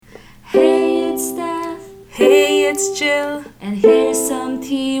Hey, it's Jill. And here's some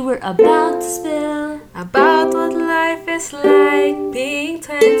tea we're about to spill About what life is like being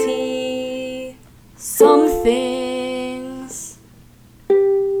 20. some things.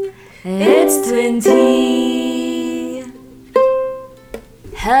 It's 20.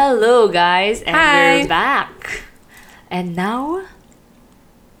 Hello, guys, and Hi. we're back. And now,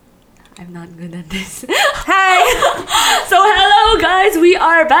 I'm not good at this. Hi! So, hello, guys, we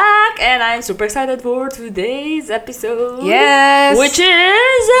are back, and I'm super excited for today's episode. Yes! Which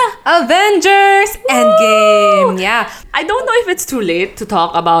is. Avengers Endgame! Yeah. I don't know if it's too late to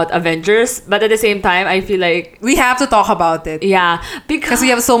talk about Avengers, but at the same time, I feel like, We have to talk about it. yeah, Because we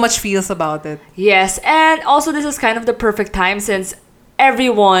have so much feels about it. yes, and also this is kind of the perfect time since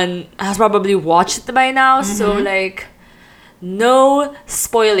everyone has probably watched it by now, so like, no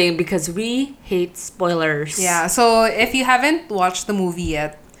spoiling because we hate spoilers. Yeah, so if you haven't watched the movie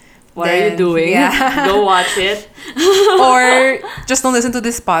yet, What are you then- doing? Yeah. Go watch it. or just don't listen to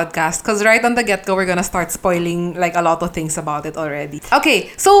this podcast because right on the get-go we're gonna start spoiling like a lot of things about it already. Okay,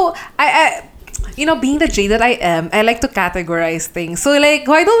 so I being the J that I am, I like to categorize things. So like,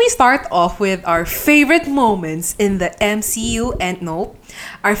 why don't we start off with our favorite moments in the MCU and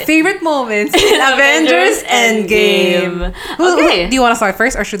our favorite moments in Avengers Endgame. Okay. Do you want to start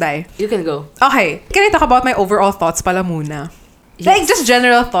first or should I? You can go. Okay, can I talk about my overall thoughts pala muna? Like, just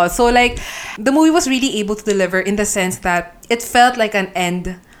general thoughts. So, like, the movie was really able to deliver in the sense that it felt like an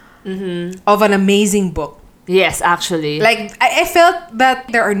end of an amazing book. Yes, actually. Like, I felt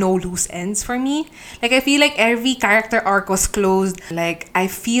that there are no loose ends for me. Like, I feel like every character arc was closed. Like, I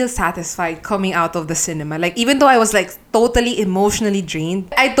feel satisfied coming out of the cinema. Like, even though I was, like, totally emotionally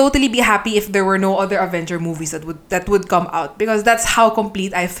drained, I'd totally be happy if there were no other Avenger movies that would come out. Because that's how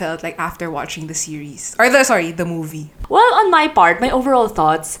complete I felt, like, after watching the series. The movie. Well, on my part, my overall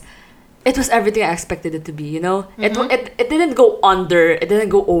thoughts, it was everything I expected it to be, you know? It didn't go under, it didn't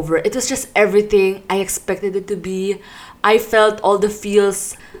go over. It was just everything I expected it to be. I felt all the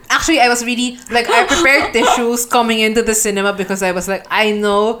feels. Actually, I was really, like, I prepared tissues coming into the cinema because I was like, I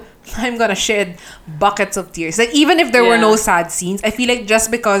know I'm gonna shed buckets of tears. Like, even if there were Yeah. no sad scenes, I feel like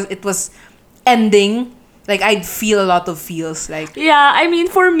just because it was ending, like, I'd feel a lot of feels. Like, Yeah, I mean,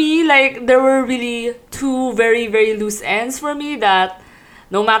 for me, like, there were really two very, very loose ends for me that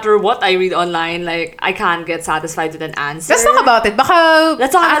no matter what I read online, like, I can't get satisfied with an answer. let's talk about it. Baka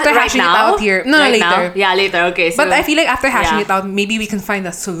Let's talk about after it right hashing now. it out here. No, Right later. now? Yeah, later. Okay, so. But I feel like after hashing yeah. it out, maybe we can find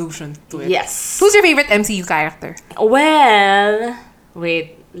a solution to it. Yes. Who's your favorite MCU character? Well,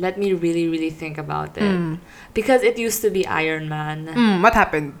 wait. Let me really, really think about it. Because it used to be Iron Man. What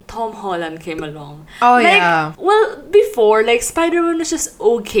happened? Tom Holland came along. Oh, like, yeah. Well, before, like, Spider-Man was just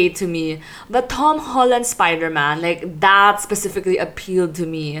okay to me. But Tom Holland Spider-Man, like, that specifically appealed to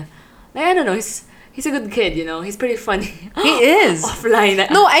me. Like, I don't know, he's a good kid, you know? He's pretty funny. He is. Offline.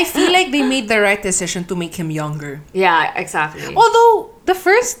 No, I feel like they made the right decision to make him younger. Yeah, exactly. Although, the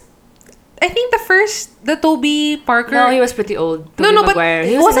Tobey Parker... No, he was pretty old. No, Tobey but Maguire.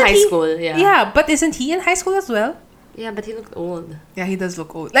 He was in wasn't high school, yeah. Yeah, but isn't he in high school as well? Yeah, but he looked old. Yeah, he does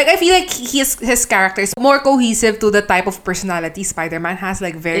look old. Like, I feel like his character is more cohesive to the type of personality Spider-Man has.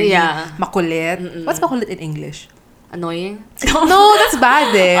 Like, very makulit. What's makulit in English? Annoying? No, that's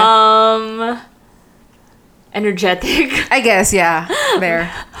bad eh. Energetic. I guess, yeah.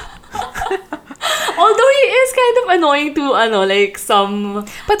 There. Although he is kind of annoying to, like, some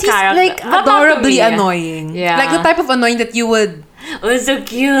But he's, character. like, But not to adorably me. annoying. Yeah. Like, the type of annoying that you would... Oh, so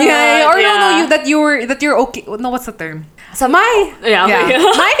cute. Yeah, or yeah. that you're okay. No, what's the term? So My Yeah, okay.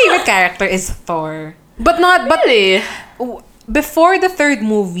 my favorite character is Thor. But Really? before the third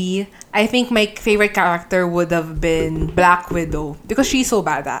movie, I think my favorite character would have been Black Widow because she's so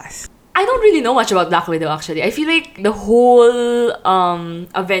badass. I don't really know much about Black Widow, actually. I feel like the whole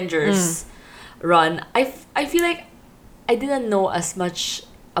Avengers run, I feel like I didn't know as much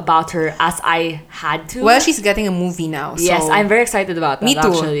about her as I had to. Well, she's getting a movie now. Yes, so I'm very excited about that, me too.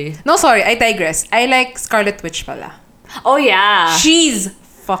 actually. No, sorry, I digress. I like Scarlet Witch pala. Oh, yeah. She's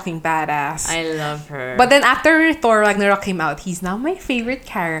fucking badass. I love her. But then after Thor Ragnarok came out, he's now my favorite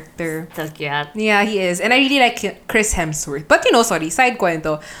character. So cute. Yeah, he is. And I really like Chris Hemsworth. But side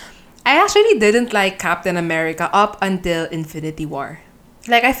kwento. I actually didn't like Captain America up until Infinity War.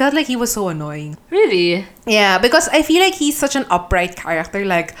 Like, I felt like he was so annoying. Really? Yeah, because I feel like he's such an upright character.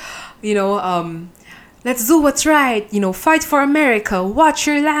 Like, let's do what's right. Fight for America. Watch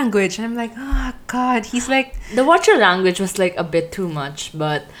your language. And I'm like, oh, God. He's like... The watch your language was like a bit too much,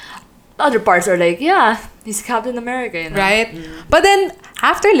 but other parts are like, yeah, he's Captain America, you know? Right? But then,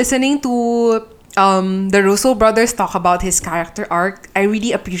 after listening to the Russo brothers talk about his character arc, I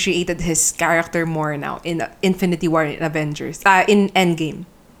really appreciated his character more now in Infinity War and Avengers. In Endgame,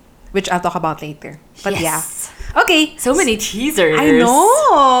 which I'll talk about later. But Yes. yeah. Okay. So many teasers. I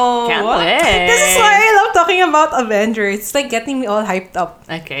know. Can't wait. This is why I love talking about Avengers. It's like getting me all hyped up.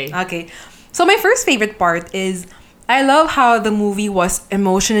 Okay. Okay. So my first favorite part is I love how the movie was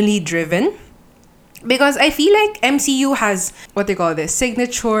emotionally driven. Because I feel like MCU has, what they call this,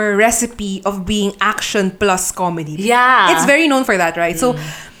 signature recipe of being action plus comedy. Yeah. It's very known for that, right? So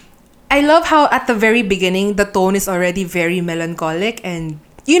I love how at the very beginning, the tone is already very melancholic and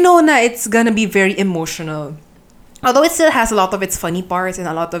you know na it's gonna be very emotional. Although it still has a lot of its funny parts and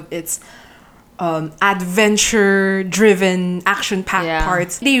a lot of its adventure-driven, action-packed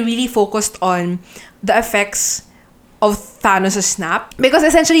parts. They really focused on the effects of Thanos' snap. Because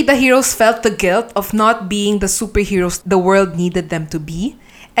essentially, the heroes felt the guilt of not being the superheroes the world needed them to be.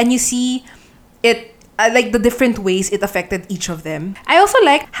 And you see it, like the different ways it affected each of them. I also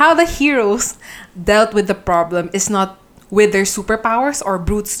like how the heroes dealt with the problem is not with their superpowers or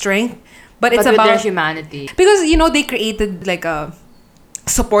brute strength, but it's with about their humanity. Because, you know, they created like a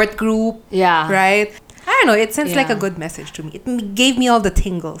support group. Yeah. Right? I don't know. It sends like a Yeah. good message to me. It gave me all the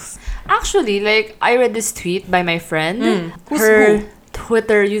tingles. Actually, like, I read this tweet by my friend. Who's Her who?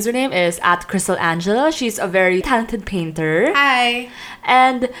 Twitter username is @CrystalAngela. She's a very talented painter. Hi.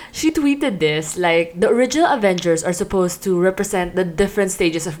 And she tweeted this, like, the original Avengers are supposed to represent the different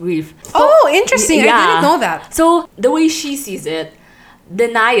stages of grief. Oh, interesting. I Yeah. didn't know that. So, the way she sees it,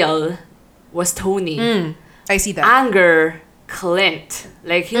 denial was Tony. I see that. Anger, Clint.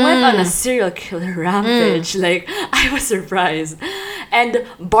 Like, he went on a serial killer rampage. Like, I was surprised. And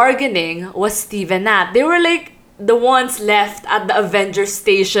bargaining was Steve and Nat. They were like the ones left at the Avengers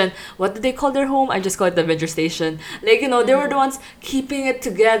station. What did they call their home? I just call it the Avengers station. Like, you know, they were the ones keeping it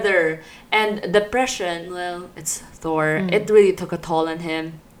together. And depression, well, it's Thor. It really took a toll on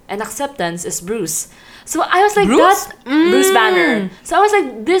him. And acceptance is Bruce. So I was like, Bruce? Bruce Banner. So I was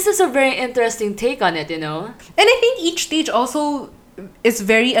like, this is a very interesting take on it, you know? And I think each stage also is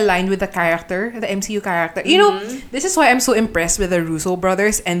very aligned with the character, the MCU character. You know, this is why I'm so impressed with the Russo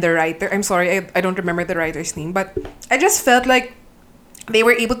brothers and the writer. I'm sorry, I don't remember the writer's name, but I just felt like they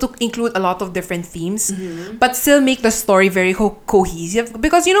were able to include a lot of different themes, but still make the story very cohesive.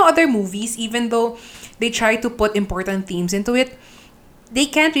 Because, you know, other movies, even though they try to put important themes into it, they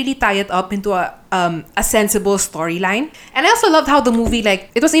can't really tie it up into a sensible storyline. And I also loved how the movie,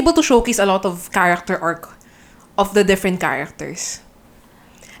 like, it was able to showcase a lot of character arc of the different characters.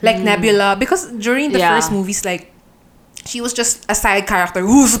 Like Nebula, because during the first movies, like, she was just a side character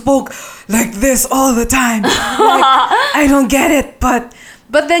who spoke like this all the time. Like, I don't get it, but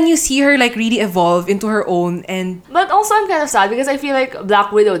then you see her like really evolve into her own. And But also I'm kind of sad because I feel like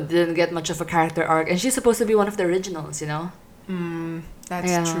Black Widow didn't get much of a character arc and she's supposed to be one of the originals, you know?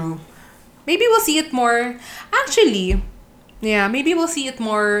 that's true. Maybe we'll see it more. Actually, yeah, maybe we'll see it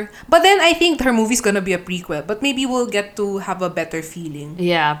more. But then I think her movie's gonna be a prequel. But maybe we'll get to have a better feeling.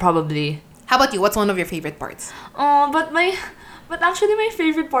 Yeah, probably. How about you? What's one of your favorite parts? But actually my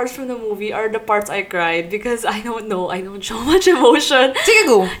favorite parts from the movie are the parts I cried because I don't know, I don't show much emotion. Sige,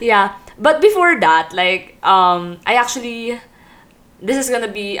 go. Yeah. But before that, like, I actually, this is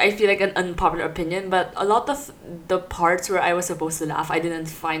gonna be, I feel like, an unpopular opinion, but a lot of the parts where I was supposed to laugh, I didn't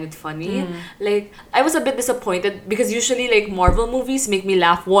find it funny. Like, I was a bit disappointed because usually, like, Marvel movies make me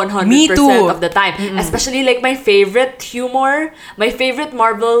laugh 100% Me too. of the time. Especially, like, my favorite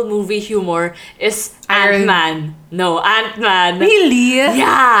Marvel movie humor is Ant-Man. No, Ant-Man. Really?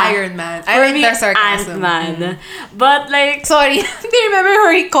 Yeah. Iron Man. For I like me, their sarcasm. Ant-Man. But, like, Sorry. Do you remember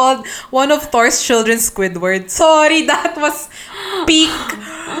how he called one of Thor's children Squidward? Sorry, that was peak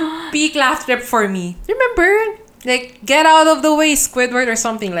laugh trip for me. Remember? Like, get out of the way, Squidward, or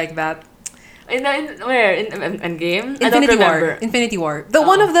something like that. where? In Endgame? I don't Infinity War. remember. Infinity War. The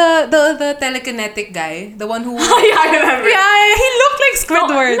one of the telekinetic guy. The one who... Yeah, I remember. Yeah, he looked like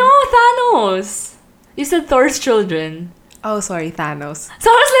Squidward. No, Thanos. You said Thor's children. Oh, sorry, Thanos. So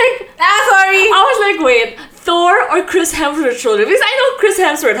I was like, Sorry. I was like, wait, Thor or Chris Hemsworth's children? Because I know Chris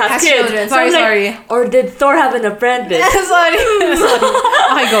Hemsworth has kids. children. So I was Sorry. like, or did Thor have an apprentice? Sorry.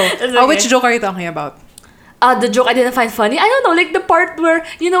 Okay, go. It's Oh, okay. which joke are you talking about? The joke I didn't find funny. I don't know, like the part where,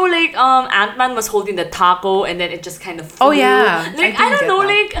 you know, like Ant-Man was holding the taco and then it just kind of flew. Oh, yeah. Like, I I don't get know, that.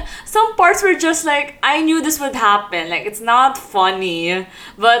 like some parts were just like, I knew this would happen. Like, it's not funny.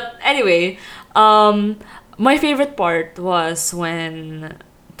 But anyway, my favorite part was when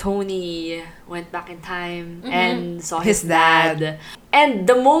Tony went back in time and saw his dad. And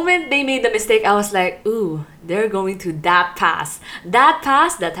the moment they made the mistake, I was like, ooh, they're going to that past. That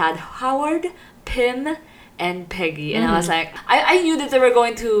past that had Howard him and Peggy, and I was like, I knew that they were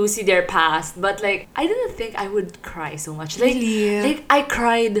going to see their past, but like I didn't think I would cry so much. Like, Really? like I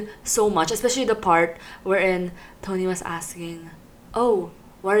cried so much, especially the part wherein Tony was asking, "Oh,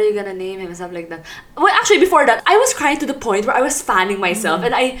 what are you gonna name him?" and stuff like that. Well, actually, before that, I was crying to the point where I was fanning myself,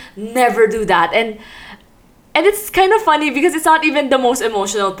 and I never do that. And it's kind of funny because it's not even the most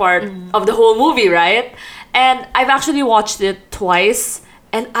emotional part of the whole movie, right? And I've actually watched it twice,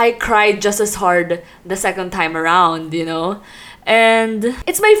 and I cried just as hard the second time around, you know? And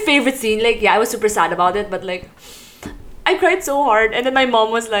it's my favorite scene. Like, yeah, I was super sad about it, but like, I cried so hard. And then my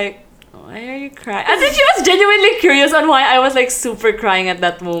mom was like, "Why are you crying?" And then she was genuinely curious on why I was like super crying at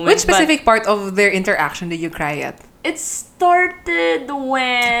that moment. Which specific part of their interaction did you cry at? It started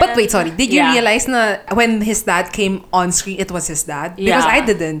when... But wait, sorry. Did you Yeah. realize na when his dad came on screen, it was his dad? Because Yeah. I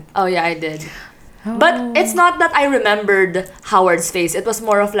didn't. Oh, yeah, I did. But it's not that I remembered Howard's face. It was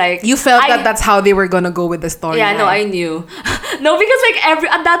more of like... You felt that that's how they were gonna go with the story. Yeah, no, I knew. No, because like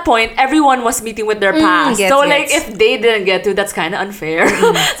at that point, everyone was meeting with their past. gets, So like gets. if they didn't get to, that's kind of unfair.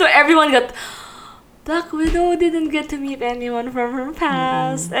 So everyone got... Black Widow didn't get to meet anyone from her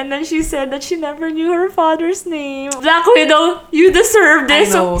past. And then she said that she never knew her father's name. Black Widow, you deserve this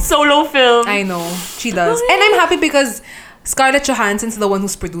I know. solo film. I know. She does. And I'm happy because Scarlett Johansson's the one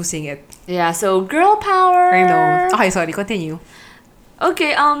who's producing it. Yeah, so girl power. I know. Okay, sorry. Continue.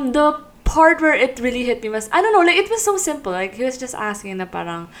 Okay, the part where it really hit me was, I don't know, like it was so simple. Like he was just asking na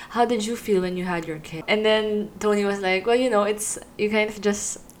parang, how did you feel when you had your kid? And then Tony was like, well, you know, it's, you kind of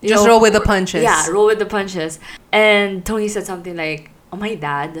just... Just roll with the punches. Yeah, roll with the punches. And Tony said something like, "Oh, my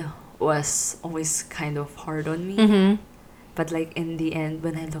dad was always kind of hard on me. Mm-hmm. But like in the end,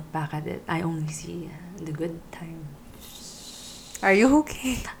 when I look back at it, I only see the good time." Are you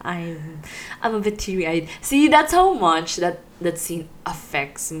okay? I'm a bit teary-eyed. See, that's how much that scene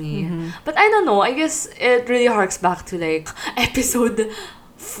affects me. But I don't know. I guess it really harks back to like episode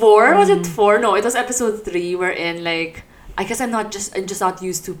 4. Was it 4? No, it was episode 3, wherein like I guess I'm just not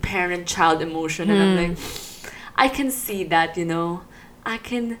used to parent-child emotion, and I'm like, I can see that, you know. I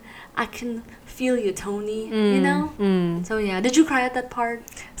can feel you, Tony. You know. So yeah, did you cry at that part?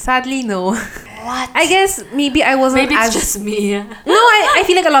 Sadly, no. What? I guess maybe I wasn't Maybe it's as... just me. No, I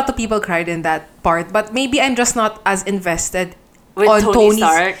feel like a lot of people cried in that part, but maybe I'm just not as invested With on Tony Tony's...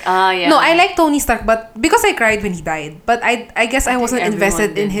 Stark. Yeah. No, I like Tony Stark, but because I cried when he died. But I guess I think wasn't everyone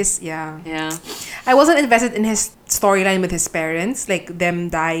invested in did. his... Yeah. Yeah. I wasn't invested in his storyline with his parents, like them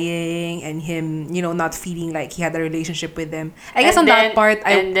dying and him, you know, not feeling like he had a relationship with them. I guess on that part,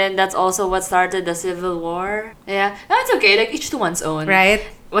 and then that's also what started the Civil War. Yeah, that's okay. Like each to one's own. right?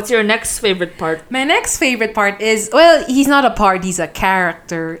 What's your next favorite part? My next favorite part is, well, he's not a part, he's a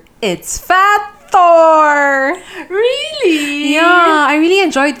character. It's Fat Thor! Really? Yeah, I really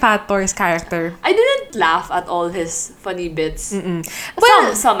enjoyed Fat Thor's character. I didn't laugh at all his funny bits.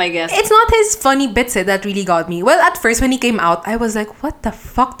 Well, some I guess. It's not his funny bits that really got me. Well, at first when he came out, I was like, what the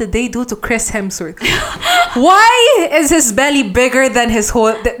fuck did they do to Chris Hemsworth? Why is his belly bigger than his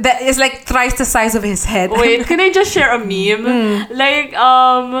whole... That is like thrice the size of his head. Wait, can I just share a meme? Like,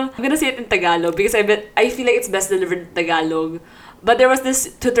 I'm gonna say it in Tagalog because I feel like it's best delivered in Tagalog. But there was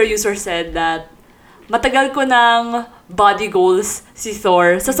this Twitter user said that matagal ko ng body goals si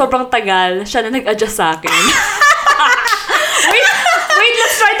Thor. Sa sobrang tagal, siya na nag-adjust sa akin. Wait,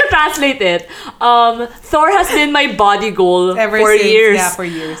 let's try to translate it. Thor has been my body goal for years. Yeah, for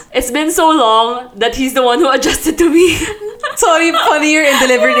years. It's been so long that he's the one who adjusted to me. Sorry, funnier and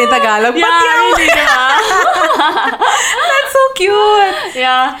delivered in Tagalog. Yeah, but really, diba? that's so cute.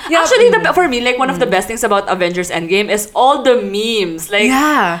 Yeah. Yeah. Actually, for me, like one of the best things about Avengers Endgame is all the memes. Like,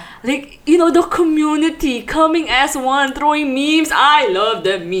 Yeah. like, you know, the community coming as one, throwing memes. I love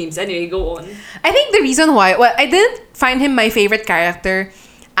the memes. Anyway, go on. I think the reason why, well, I didn't find him my favorite character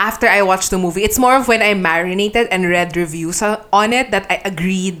after I watched the movie. It's more of when I marinated and read reviews on it that I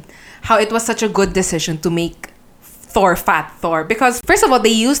agreed how it was such a good decision to make Thor Fat Thor. Because, first of all,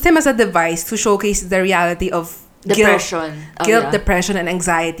 they used him as a device to showcase the reality of Depression. guilt, depression, and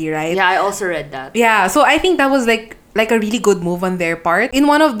anxiety, right? Yeah, I also read that. Yeah, so I think that was like a really good move on their part. In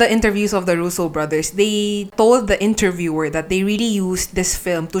one of the interviews of the Russo brothers, they told the interviewer that they really used this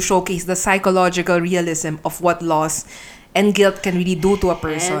film to showcase the psychological realism of what loss and guilt can really do to a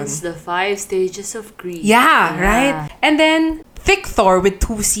person. Hence the 5 stages of grief. Yeah, right? And then Thick Thor with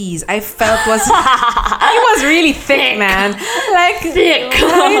 2 C's, I felt was he was really thick, man. Like Thick.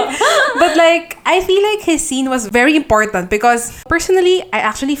 right? But like I feel like his scene was very important because personally I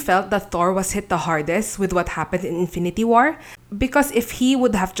actually felt that Thor was hit the hardest with what happened in Infinity War. Because if he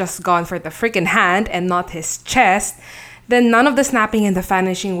would have just gone for the freaking hand and not his chest, then none of the snapping and the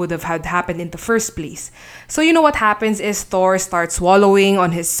vanishing would have had happened in the first place. So you know what happens is Thor starts wallowing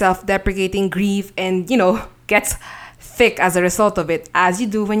on his self-deprecating grief and, gets thick as a result of it, as you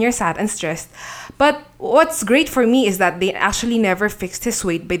do when you're sad and stressed. But what's great for me is that they actually never fixed his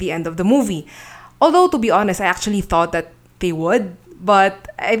weight by the end of the movie. Although, to be honest, I actually thought that they would, but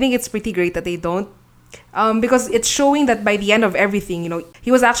I think it's pretty great that they don't. Because it's showing that by the end of everything,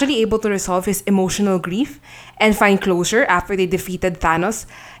 he was actually able to resolve his emotional grief and find closure after they defeated Thanos.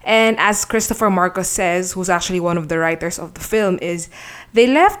 And as Christopher Marcus says, who's actually one of the writers of the film, is they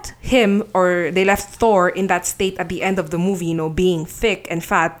left Thor in that state at the end of the movie, being thick and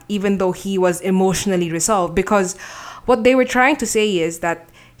fat, even though he was emotionally resolved. Because what they were trying to say is that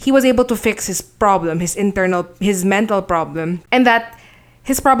he was able to fix his problem, his mental problem, and that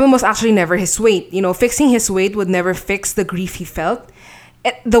his problem was actually never his weight. Fixing his weight would never fix the grief he felt.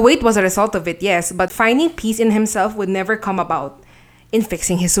 The weight was a result of it, yes, but finding peace in himself would never come about in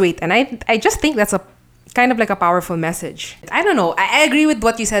fixing his weight. And I just think that's a kind of like a powerful message. I don't know. I agree with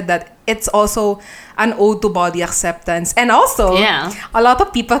what you said, that it's also an ode to body acceptance. And also, a lot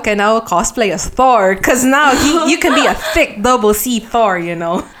of people can now cosplay as Thor, because now you can be a thick double C Thor,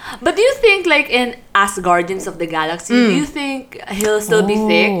 But do you think, like, in As Guardians of the Galaxy, do you think he'll still be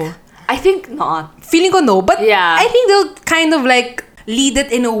thick? I think not. Feeling ko no, but yeah. I think they'll kind of like lead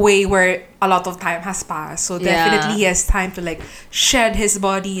it in a way where a lot of time has passed. So definitely he has time to like shed his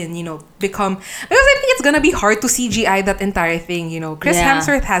body and, become... Because I think it's gonna be hard to CGI that entire thing, Chris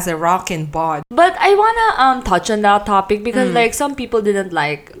Hemsworth has a rockin' bod. But I wanna touch on that topic because like some people didn't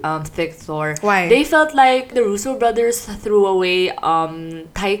like thick Thor. Why? They felt like the Russo brothers threw away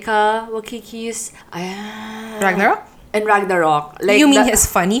Taika Waititi's Ragnarok? And Ragnarok. Like, you mean his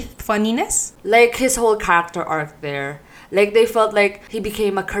funniness? Like his whole character arc there. Like, they felt like he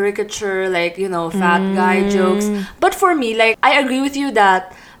became a caricature, like, fat guy jokes. But for me, like, I agree with you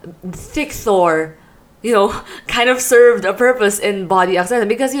that thick Thor, kind of served a purpose in body acceptance.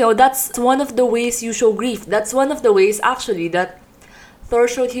 Because, that's one of the ways you show grief. That's one of the ways, actually, that Thor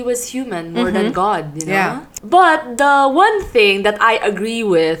showed he was human more than God, Yeah. But the one thing that I agree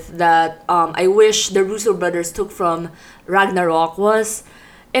with that I wish the Russo brothers took from Ragnarok was...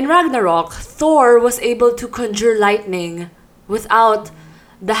 In Ragnarok, Thor was able to conjure lightning without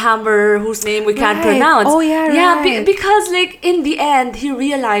the hammer whose name we can't pronounce. Oh, yeah, right. Because, like, in the end, he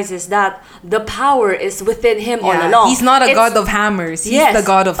realizes that the power is within him all along. He's not a god of hammers. He's the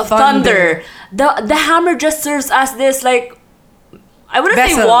god of thunder. The hammer just serves as this, like, I wouldn't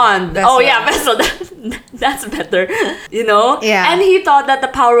say Vessel. wand. Vessel. Oh, yeah, vessel. That's better. Yeah. And he thought that the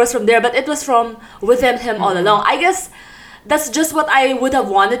power was from there, but it was from within him all along. I guess... That's just what I would have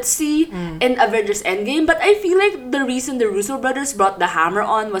wanted to see in Avengers Endgame. But I feel like the reason the Russo brothers brought the hammer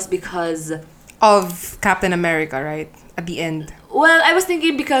on was because... of Captain America, right? At the end. Well, I was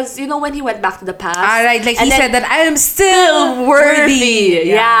thinking because, when he went back to the past... right. Like, he said that I am still worthy.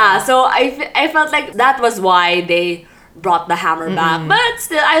 Yeah. So I felt like that was why they brought the hammer back. But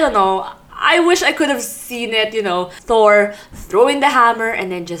still, I don't know. I wish I could have seen it, Thor throwing the hammer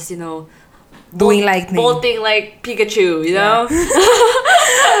and then just, doing lightning. Bolting like Pikachu,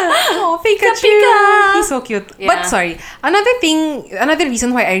 Oh, Pikachu! Pika. He's so cute. Yeah. But sorry, another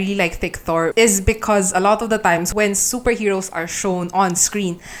reason why I really like thick Thor is because a lot of the times when superheroes are shown on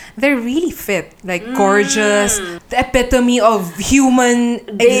screen, they're really fit, like gorgeous, the epitome of human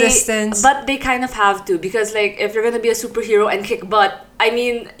existence. But they kind of have to, because like if you're gonna be a superhero and kick butt, I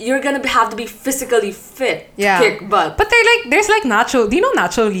mean, you're gonna have to be physically fit to kick butt. But there's like Nacho. Do you know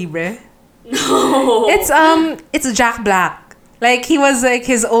Nacho Libre? No. It's Jack Black. Like, he was like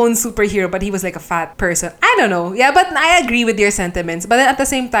his own superhero, but he was like a fat person. I don't know. Yeah, but I agree with your sentiments. But then at the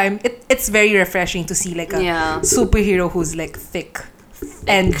same time, it's very refreshing to see like a superhero who's like thick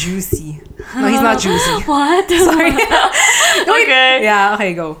and juicy. No, he's not juicy. What? Sorry. Okay. Yeah,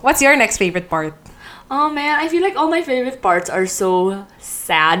 okay, go. What's your next favorite part? Oh man, I feel like all my favorite parts are so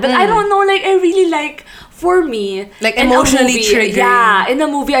sad. But I don't know, like, I really like... For me, like emotionally triggering. Yeah, in a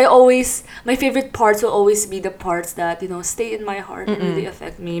movie, my favorite parts will always be the parts that, stay in my heart and really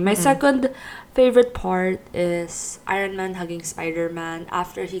affect me. My second favorite part is Iron Man hugging Spider-Man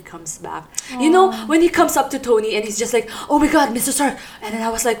after he comes back. Aww. When he comes up to Tony and he's just like, oh my god, Mr. Stark. And then I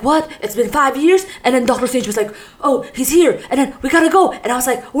was like, what? It's been 5 years? And then Doctor Strange was like, oh, he's here. And then we gotta go. And I was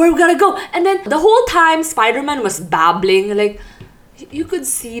like, where we gotta go? And then the whole time, Spider-Man was babbling, like, you could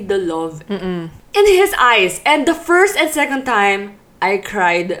see the love in his eyes. And the first and second time, I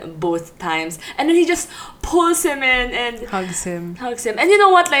cried both times. And then he just pulls him in and hugs him. And you know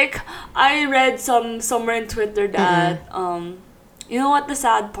what? Like, I read somewhere in Twitter that you know what the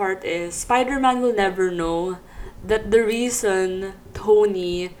sad part is? Spider-Man will never know that the reason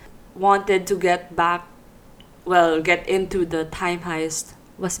Tony wanted to get into the time heist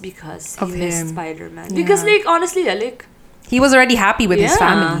was because he Of missed him. Spider-Man. Yeah. Because, like, honestly, like, He was already happy with his Yeah.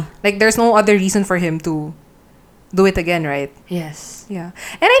 family. Like, there's no other reason for him to do it again, right? yes. Yeah.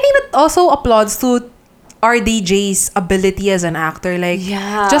 And I think that also applauds to RDJ's ability as an actor. Like,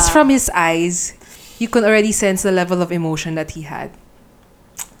 Yeah. just from his eyes, you could already sense the level of emotion that he had.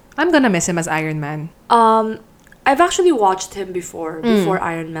 I'm gonna miss him as Iron Man. I've actually watched him before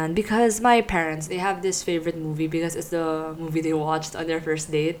Iron Man, because my parents, they have this favorite movie because it's the movie they watched on their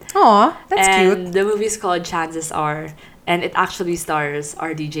first date. Aw, that's cute. And the movie's called Chances Are, and it actually stars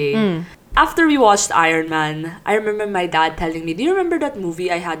RDJ. After we watched Iron Man, I remember my dad telling me, "Do you remember that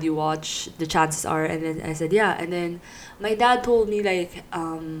movie I had you watch, The Chances Are?" And then I said, "Yeah." And then my dad told me, like,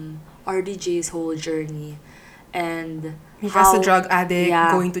 RDJ's whole journey, and He was a drug addict,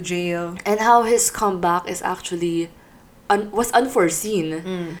 yeah. going to jail. and how his comeback is actually was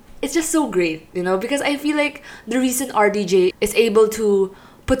unforeseen. It's just so great, you know, because I feel like the reason RDJ is able to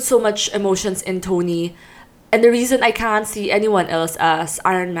put so much emotions in Tony, and the reason I can't see anyone else as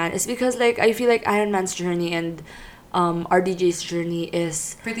Iron Man, is because, like, I feel like Iron Man's journey and RDJ's journey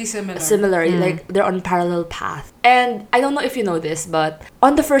is Pretty similar. like they're on parallel path. And I don't know if you know this, but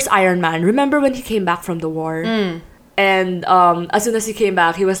on the first Iron Man, remember when he came back from the war? And as soon as he came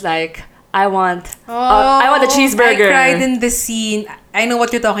back, he was like, I want a cheeseburger. I cried in this scene. I know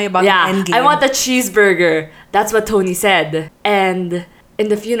what you're talking about. Yeah, in Endgame. I want a cheeseburger. That's what Tony said. And in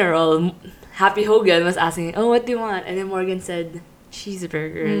the funeral, Happy Hogan was asking, "Oh, what do you want?" And then Morgan said,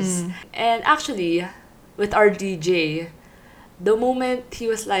 "Cheeseburgers." And actually, with RDJ, the moment he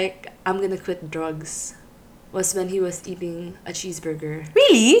was like, "I'm gonna quit drugs," was when he was eating a cheeseburger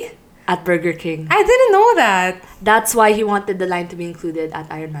Really? at Burger King. I didn't know that. That's why he wanted the line to be included at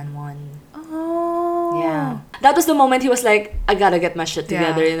Iron Man 1. Oh. Yeah. That was the moment he was like, I gotta get my shit Yeah.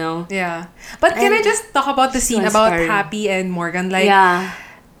 together, you know? Yeah. But can I And just talk about the so scene about inspiring. Happy and Morgan? Like, Yeah.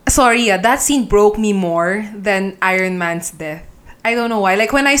 sorry, that scene broke me more than Iron Man's death. I don't know why.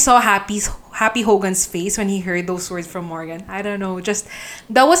 Like, when I saw Happy Hogan's face when he heard those words from Morgan, I don't know. Just,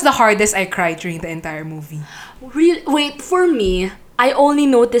 that was the hardest I cried during the entire movie. Wait, for me, I only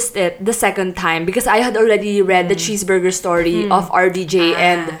noticed it the second time because I had already read the cheeseburger story of RDJ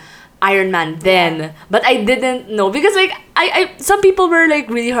and Iron Man then. But I didn't know because, like, I some people were, like,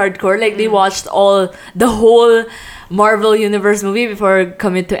 really hardcore. Like, they watched the whole Marvel Universe movie before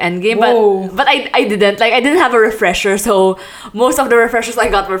coming to Endgame. Whoa. But I didn't. Like, I didn't have a refresher, so most of the refreshers I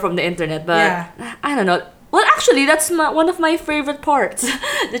got were from the internet. But Yeah. I don't know. Well, actually, that's one of my favorite parts.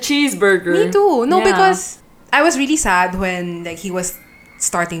 The cheeseburger. Me too. No, Yeah. because I was really sad when, like, he was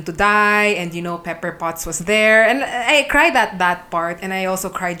starting to die and, you know, Pepper Potts was there. And I cried at that part, and I also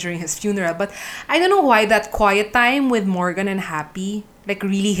cried during his funeral. But I don't know why that quiet time with Morgan and Happy, like,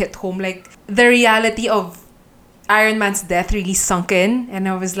 really hit home. Like, the reality of Iron Man's death really sunk in. And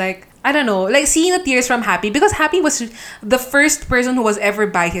I was like, I don't know, like, seeing the tears from Happy, because Happy was the first person who was ever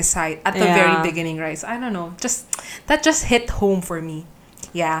by his side at the very beginning, right? So I don't know, that just hit home for me.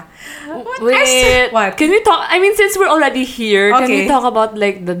 Yeah. Wait, What? can we talk? I mean, since we're already here, can Okay. we talk about,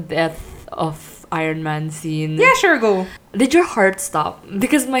 like, the death of Iron Man scene? Yeah, sure, go. Did your heart stop?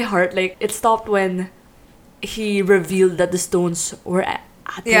 Because my heart, like, it stopped when he revealed that the stones were at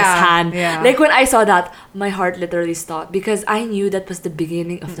his hand. Yeah. Like, when I saw that, my heart literally stopped because I knew that was the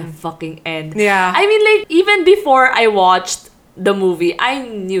beginning of the fucking end. Yeah. I mean, like, even before I watched the movie, I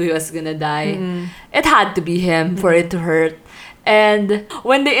knew he was gonna die. It had to be him for it to hurt. And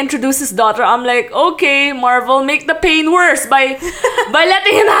when they introduced his daughter, I'm like, okay, Marvel, make the pain worse by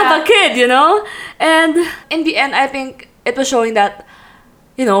letting him have a kid, you know? And in the end, I think it was showing that,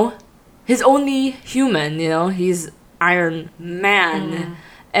 you know, he's only human, you know? He's Iron Man.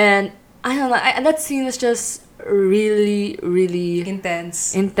 And I don't know, that scene is just really, really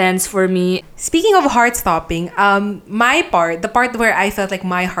intense for me. Speaking of heart stopping, the part where I felt like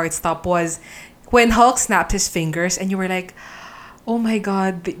my heart stopped was when Hulk snapped his fingers and you were like, oh my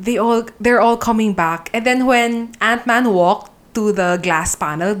god, they're all coming back. And then when Ant-Man walked to the glass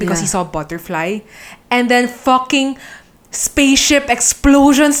panel because he saw Butterfly, and then fucking spaceship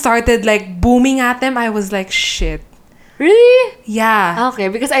explosion started, like, booming at them, I was like, shit. Really? Yeah. Okay,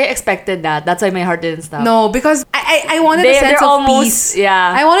 because I expected that. That's why my heart didn't stop. No, because I wanted a sense they're of almost, peace.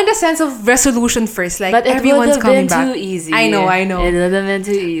 yeah. I wanted a sense of resolution first. Like, But it would everyone's have coming been back. too easy. I know. It would have been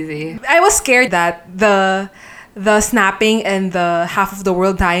too easy. I was scared that the snapping and the half of the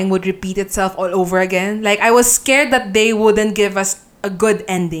world dying would repeat itself all over again. Like, I was scared that they wouldn't give us a good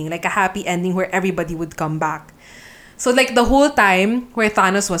ending, like a happy ending where everybody would come back. So like the whole time where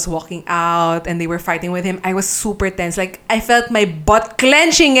Thanos was walking out and they were fighting with him, I was super tense. Like I felt my butt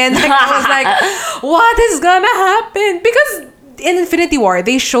clenching and like, I was like, what is gonna happen? Because in Infinity War,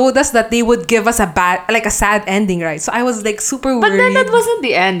 they showed us that they would give us a sad ending, right? So I was like super worried. But then that wasn't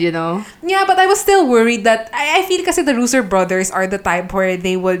the end, you know? Yeah, but I was still worried that I feel kasi the Russo brothers are the type where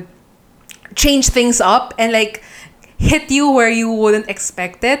they would change things up and like hit you where you wouldn't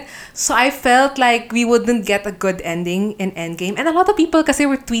expect it. So I felt like we wouldn't get a good ending in Endgame. And a lot of people kasi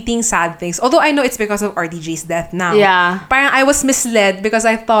were tweeting sad things. Although I know it's because of RDJ's death now. Yeah. Parang I was misled because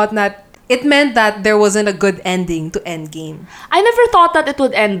I thought that it meant that there wasn't a good ending to Endgame. I never thought that it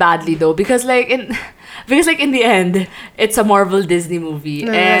would end badly though, because like in the end, it's a Marvel Disney movie,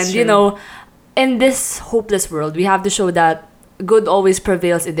 No, and that's you true. know, in this hopeless world, we have to show that good always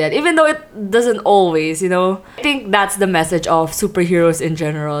prevails in the end, even though it doesn't always. You know, I think that's the message of superheroes in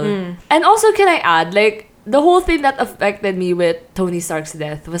general. And also, can I add, like the whole thing that affected me with Tony Stark's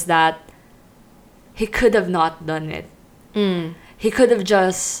death was that he could have not done it. He could have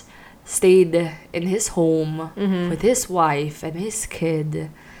just stayed in his home with his wife and his kid,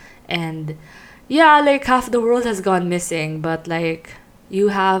 and yeah, like half the world has gone missing, but like you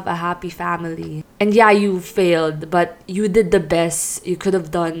have a happy family, and yeah, you failed, but you did the best you could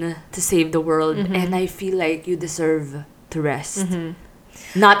have done to save the world, and I feel like you deserve to rest,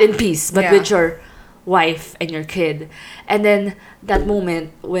 not in peace, but Yeah. with your wife and your kid. And then that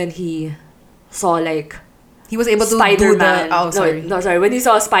moment when he saw like He was able to Spider-Man. do the... sorry. No, sorry. When he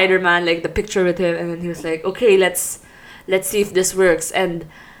saw Spider-Man, like the picture with him, and then he was like, okay, let's see if this works. And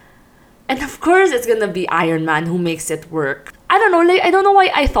of course, it's gonna be Iron Man who makes it work. I don't know, like I don't know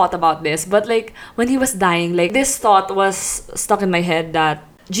why I thought about this, but like when he was dying, like this thought was stuck in my head that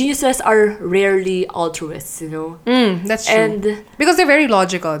geniuses are rarely altruists, you know. That's true. And Because they're very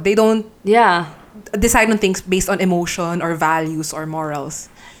logical. They don't yeah, decide on things based on emotion or values or morals.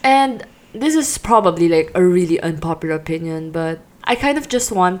 and this is probably like a really unpopular opinion, but I kind of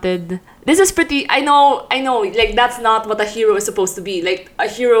just wanted... This is pretty... I know, like that's not what a hero is supposed to be. Like a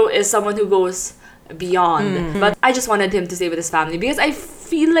hero is someone who goes beyond. But I just wanted him to stay with his family because I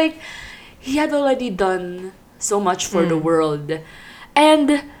feel like he had already done so much for the world.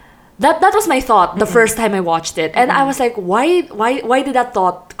 And that was my thought the first time I watched it. And I was like, why did that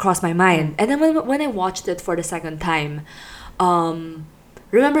thought cross my mind? And then when I watched it for the second time,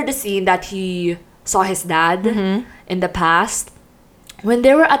 remember the scene that he saw his dad in the past? When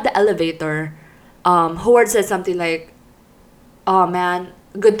they were at the elevator, Howard said something like, "Oh man,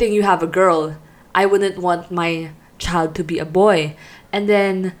 good thing you have a girl. I wouldn't want my child to be a boy." And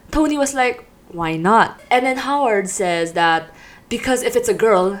then Tony was like, "Why not?" And then Howard says that because if it's a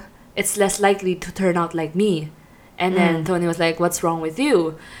girl, it's less likely to turn out like me. And then Tony was like, "What's wrong with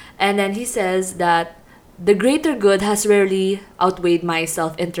you?" And then he says that the greater good has rarely outweighed my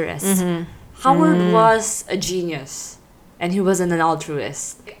self-interest. Howard was a genius, and he wasn't an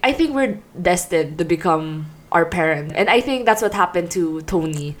altruist. I think we're destined to become our parent, and I think that's what happened to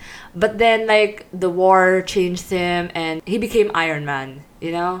Tony. But then, like, the war changed him, and he became Iron Man, you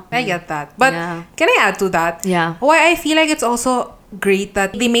know? I get that. But Yeah. can I add to that? Yeah. Why I feel like it's also great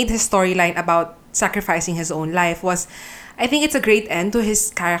that they made his storyline about sacrificing his own life was... I think it's a great end to his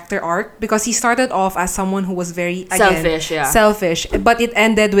character arc because he started off as someone who was very, again, selfish, but it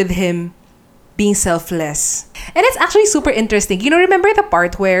ended with him being selfless. And it's actually super interesting. You know, remember the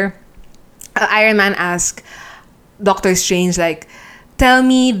part where Iron Man asked Doctor Strange, like, tell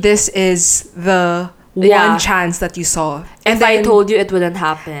me this is the one chance that you saw. And If I told you, it wouldn't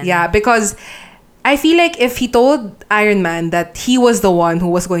happen. Yeah, because I feel like if he told Iron Man that he was the one who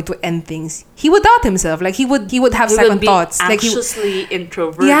was going to end things, he would doubt himself. Like he would have second thoughts. Like anxiously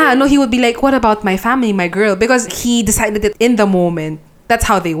introverted. yeah, no, he would be like, what about my family, my girl? Because he decided it in the moment. That's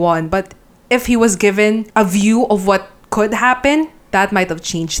how they won. But if he was given a view of what could happen, that might have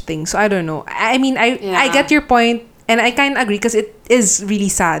changed things. So I don't know. I mean, I get your point, and I kind of agree because it is really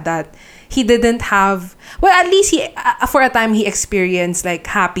sad that he didn't have... Well, at least he for a time he experienced like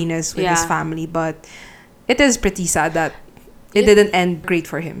happiness with his family, but it is pretty sad that it didn't end great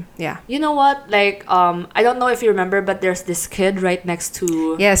for him. Yeah. You know what? Like, I don't know if you remember, but there's this kid right next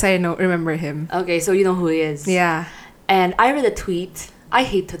to... Yes, I know. Remember him. Okay, so you know who he is. Yeah. And I read a tweet. I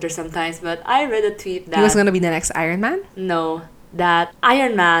hate Twitter sometimes, but I read a tweet that... He was gonna be the next Iron Man? No. That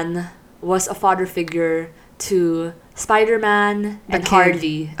Iron Man was a father figure to Spider-Man and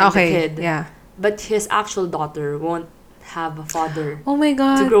Harley and the kid. Yeah. But his actual daughter won't have a father Oh my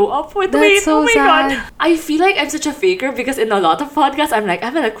god. to grow up with. That's Wait, so oh my sad. god. I feel like I'm such a faker because in a lot of podcasts, I'm like,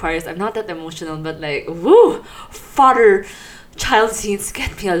 I'm an Aquarius. I'm not that emotional, but like, woo, father child scenes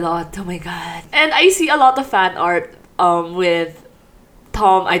get me a lot. Oh my god. And I see a lot of fan art with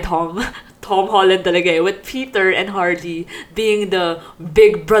Tom Tom Holland talaga, with Peter and Hardy being the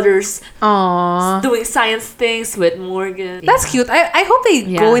big brothers doing science things with Morgan. That's cute. I hope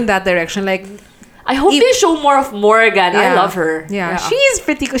they go in that direction. Like, I hope they show more of Morgan. I love her. Yeah. She's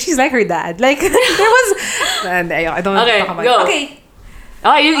pretty cool. She's like her dad. Like, there was... I don't know. Okay, go. Okay.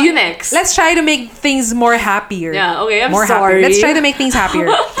 Oh, you next. Let's try to make things more happier. Yeah, okay, I'm more sorry. Happier. Let's try to make things happier.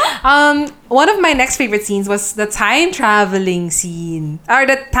 One of my next favorite scenes was the time traveling scene. Or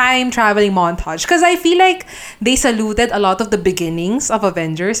the time traveling montage. Because I feel like they saluted a lot of the beginnings of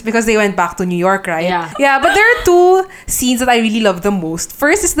Avengers because they went back to New York, right? Yeah. Yeah, but there are two scenes that I really love the most.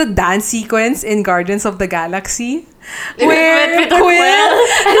 First is the dance sequence in Guardians of the Galaxy. Where with Quill and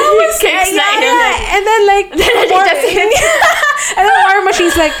then like and then War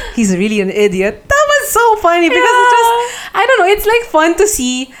Machine's like, he's really an idiot. That was so funny because it just, I don't know, it's like fun to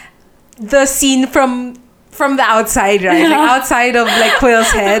see the scene from the outside, right? Like outside of like Quill's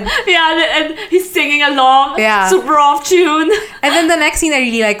head. Yeah, and he's singing along. Yeah. Super off tune. And then the next scene I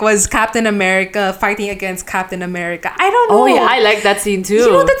really like was Captain America fighting against Captain America. I don't know. Oh yeah, I like that scene too.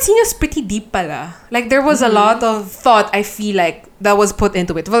 You know, that scene is pretty deep pala. Like there was a lot of thought, I feel like, that was put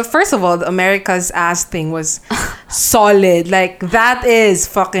into it. Well, first of all, the America's ass thing was solid. Like, that is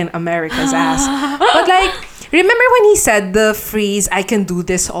fucking America's ass. But like, remember when he said the phrase, "I can do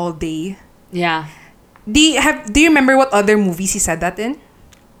this all day"? Yeah. Do you remember what other movies he said that in?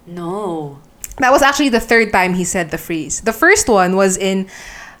 No. That was actually the third time he said the phrase. The first one was in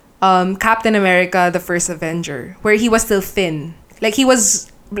Captain America: The First Avenger, where he was still thin. Like, he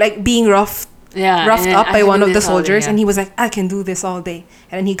was like being roughed up by one of the soldiers, and he was like, "I can do this all day,"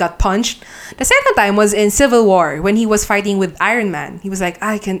 and then he got punched. The second time was in Civil War when he was fighting with Iron Man. He was like,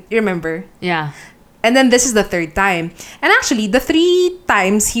 "I can," you remember? Yeah. And then this is the third time. And actually, the 3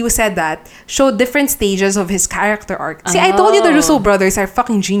 times he said that showed different stages of his character arc. See, I told you the Russo brothers are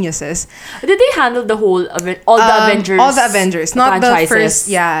fucking geniuses. Did they handle the whole all the Avengers? All the Avengers, not franchises? the first.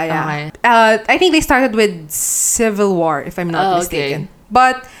 Yeah. Okay. I think they started with Civil War, if I'm not mistaken.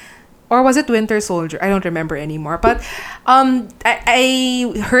 But or was it Winter Soldier? I don't remember anymore. But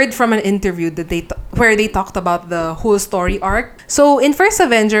I heard from an interview that where they talked about the whole story arc. So in First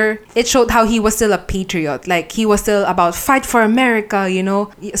Avenger, it showed how he was still a patriot. Like, he was still about fight for America, you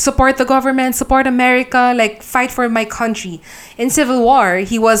know, support the government, support America, like fight for my country. In Civil War,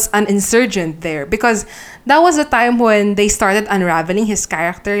 he was an insurgent there because that was the time when they started unraveling his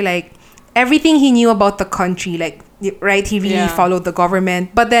character. Like, everything he knew about the country, like, right, he really followed the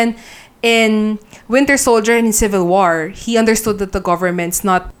government. But then in Winter Soldier and in Civil War, he understood that the government's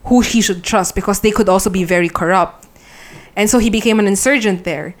not who he should trust because they could also be very corrupt. And so he became an insurgent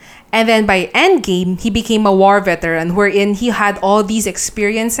there. And then by Endgame, he became a war veteran wherein he had all these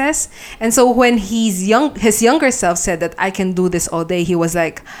experiences. And so when his younger self said that I can do this all day, he was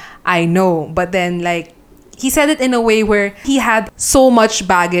like, I know. But then like, he said it in a way where he had so much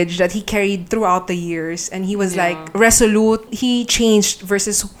baggage that he carried throughout the years. And he was like resolute. He changed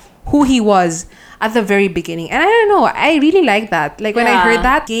versus who he was at the very beginning. And I don't know, I really like that. Like when I heard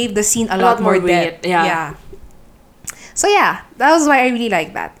that, gave the scene a lot more depth. Yeah. So yeah, that was why I really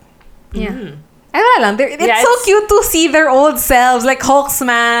like that. Yeah. It's so cute to see their old selves, like Hulk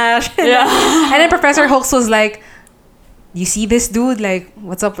smash. And then Professor Hulk was like, you see this dude? Like,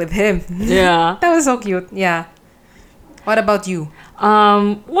 what's up with him? Yeah. That was so cute. Yeah. What about you?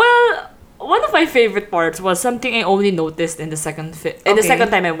 Well, one of my favorite parts was something I only noticed in the second the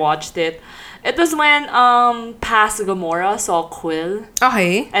second time I watched it. It was when past Gamora saw Quill.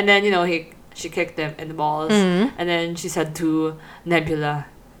 Okay. And then, you know, she kicked him in the balls. And then she said to Nebula,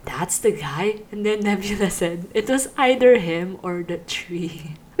 "That's the guy?" And then Nebula said, "It was either him or the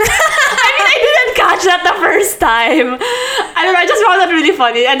tree." I didn't catch that the first time. I don't know, I just found that really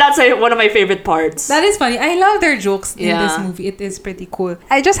funny. And that's one of my favorite parts. That is funny. I love their jokes in this movie. It is pretty cool.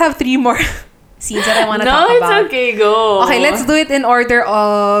 I just have 3 more scenes that I want to talk about. No, it's okay. Go. Okay, let's do it in order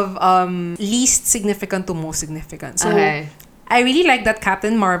of least significant to most significant. So, I really like that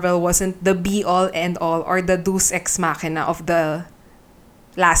Captain Marvel wasn't the be-all, end-all or the deus ex machina of the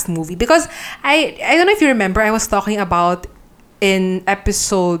last movie. Because I don't know if you remember, I was talking about in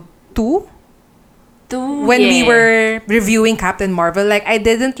episode 2 when we were reviewing Captain Marvel, like I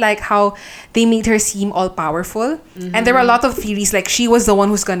didn't like how they made her seem all powerful. And there were a lot of theories like she was the one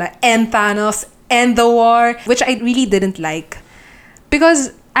who's gonna end Thanos, end the war, which I really didn't like.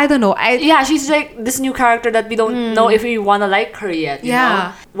 Because I don't know. She's like this new character that we don't know if we wanna like her yet. You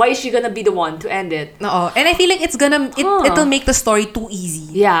know? Why is she gonna be the one to end it? No, and I feel like it'll make the story too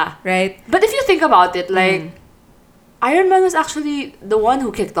easy. Yeah. Right? But if you think about it, like Iron Man was actually the one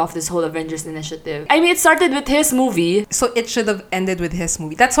who kicked off this whole Avengers initiative. I mean, it started with his movie. So it should have ended with his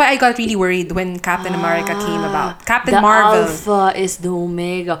movie. That's why I got really worried when Captain America came about. Captain The Marvel. Alpha is the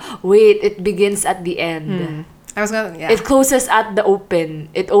Omega. Wait, it begins at the end. I was gonna, yeah. It closes at the open.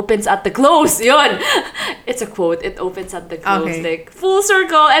 It opens at the close. Yun! It's a quote. It opens at the close. Okay. Like, full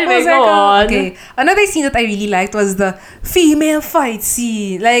circle. Anyway, Full go circle. on. Okay. Another scene that I really liked was the female fight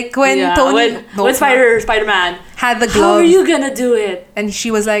scene. Like when Tony when Spider-Man had the glove. How are you gonna do it? And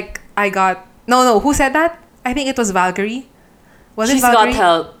she was like, No, who said that? I think it was Valkyrie. Was She's it Valkyrie? got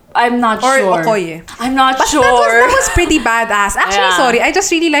help. I'm not Or sure. Okoye. I'm not But sure. that was pretty badass. Actually, Yeah. sorry. I just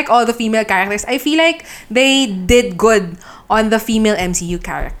really like all the female characters. I feel like they did good on the female MCU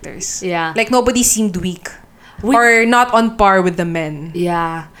characters. Yeah. Like, nobody seemed weak. Or not on par with the men.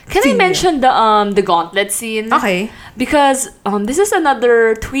 Yeah. Can I Female. mention the gauntlet scene? Okay. Because this is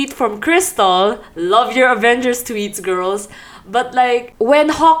another tweet from Crystal. Love your Avengers tweets, girls. But like when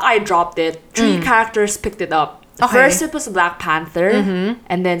Hawkeye dropped it, 3 characters picked it up. Okay. First it was Black Panther,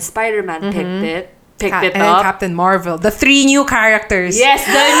 and then Spider-Man picked it and up. then Captain Marvel. The 3 new characters. Yes,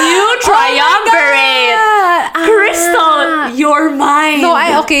 the new triumvirate. Crystal, your mind. No,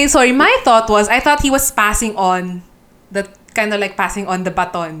 okay, sorry. My thought was, I thought he was passing on the passing on the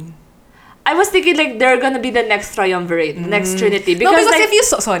baton. I was thinking like they're gonna be the next triumvirate, next Trinity. Because like, if you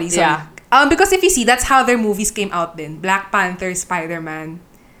sorry. Yeah. Because if you see, that's how their movies came out then. Black Panther, Spider-Man,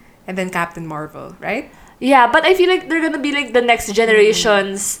 and then Captain Marvel, right? Yeah, but I feel like they're gonna be like the next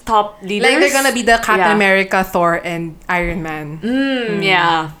generation's top leaders. Like they're gonna be the Captain Yeah. America, Thor, and Iron Man.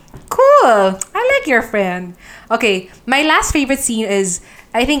 Yeah. Cool. I like your friend. Okay, my last favorite scene is,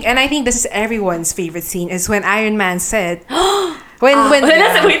 I think this is everyone's favorite scene, is when Iron Man said, Wait, let's say it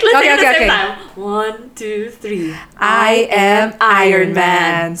at the okay. same time. 1, 2, 3. I am Iron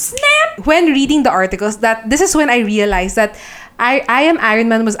Man. Snap! When reading the articles, this is when I realized that I am Iron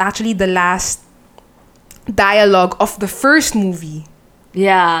Man was actually the last dialogue of the first movie.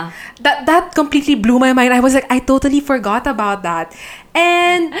 Yeah. That completely blew my mind. I was like, I totally forgot about that.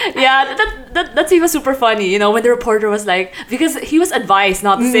 And Yeah, that scene was super funny, you know, when the reporter was like, because he was advised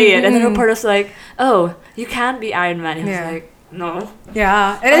not to say it, and the reporter was like, oh, you can't be Iron Man. And he was like, no.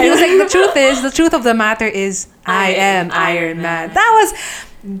 yeah. And then he was like, the truth of the matter is, I am Iron Man. That was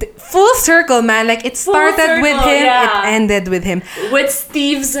full circle, man. Like, it started with him, it ended with him. With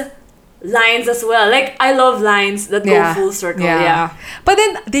Steve's lines as well. Like, I love lines that go full circle. Yeah. But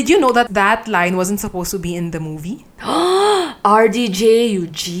then, did you know that line wasn't supposed to be in the movie? RDJ, you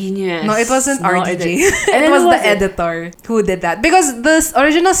genius. No, it wasn't RDJ. And it was the editor who did that. Because this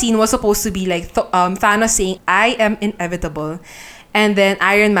original scene was supposed to be like Thanos saying, I am inevitable. And then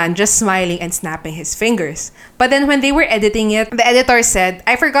Iron Man just smiling and snapping his fingers. But then when they were editing it, the editor said,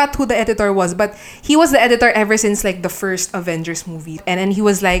 I forgot who the editor was, but he was the editor ever since like the first Avengers movie. And then he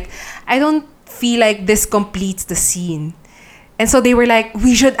was like, I don't feel like this completes the scene. And so they were like,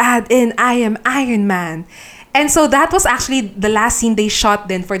 we should add in, I am Iron Man. And so that was actually the last scene they shot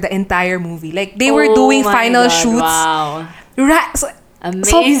then for the entire movie. Like they were doing final shoots. Wow. Right. So, Amazing.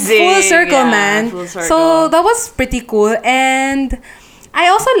 So full circle, man. Full circle. So that was pretty cool. And I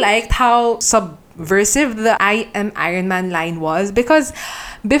also liked how subversive the I am Iron Man line was, because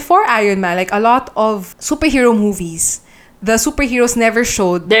before Iron Man, like a lot of superhero movies, the superheroes never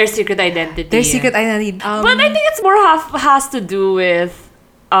showed their secret identity. But I think it's more has to do with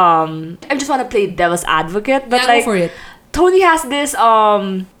I just want to play devil's advocate, but like go for it. Tony has this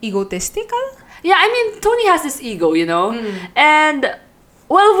egotistical? Yeah, I mean Tony has this ego, you know? And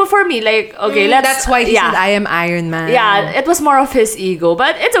well, for me, like, okay, that's why he said I am Iron Man. Yeah, it was more of his ego,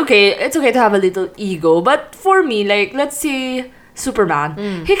 but it's okay. It's okay to have a little ego. But for me, like, let's say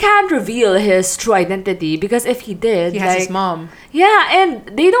Superman, he can't reveal his true identity, because if he did, he has his mom. Yeah,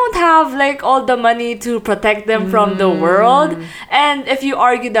 and they don't have like all the money to protect them from the world. And if you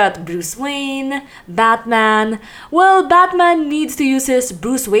argue that Bruce Wayne, Batman, well, Batman needs to use his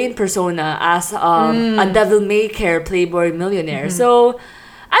Bruce Wayne persona as a devil-may-care playboy millionaire. So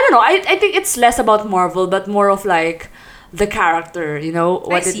I don't know. I think it's less about Marvel, but more of like the character, you know,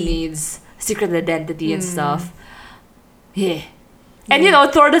 what it needs, secret identity and stuff. Yeah. And you know,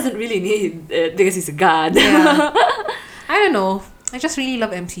 Thor doesn't really need it because he's a god. Yeah. I don't know. I just really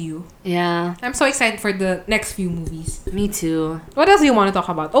love MCU. Yeah. I'm so excited for the next few movies. Me too. What else do you want to talk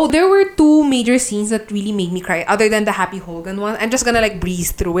about? Oh, there were 2 major scenes that really made me cry, other than the Happy Hogan one. I'm just gonna like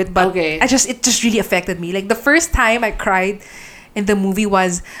breeze through it, but it just really affected me. Like the first time I cried in the movie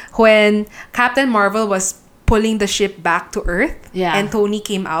was when Captain Marvel was pulling the ship back to Earth, and Tony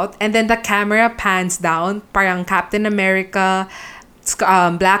came out, and then the camera pans down, parang Captain America,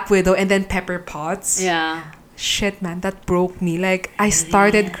 Black Widow, and then Pepper Potts. Yeah. shit, man, that broke me. Like, I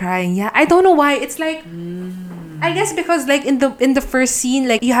started crying. Yeah, I don't know why. It's like, I guess because like in the first scene,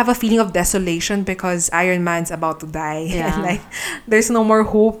 like you have a feeling of desolation because Iron Man's about to die. Yeah. And like there's no more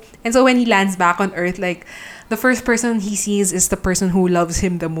hope. And so when he lands back on Earth, like the first person he sees is the person who loves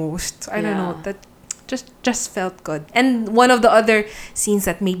him the most. I don't know. That just felt good. And one of the other scenes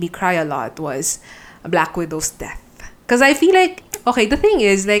that made me cry a lot was Black Widow's death. Because I feel like, okay, the thing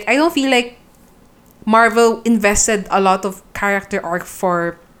is, like, I don't feel like Marvel invested a lot of character arc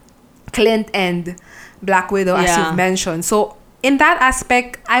for Clint and Black Widow, as you've mentioned. So in that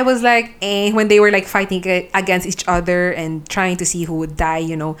aspect, I was like, when they were like fighting against each other and trying to see who would die,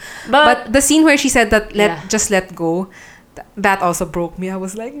 you know. But the scene where she said that just let go, that also broke me. I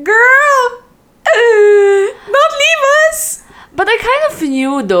was like, girl, don't leave us. But I kind of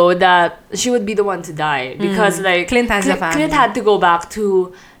knew though that she would be the one to die because like Clint has a family. Clint had to go back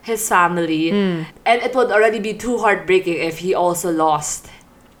to his family, and it would already be too heartbreaking if he also lost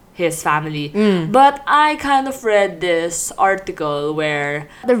his family. But I kind of read this article where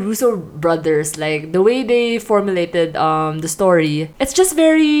the Russo brothers, like the way they formulated the story, it's just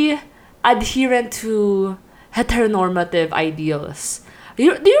very adherent to heteronormative ideals. Do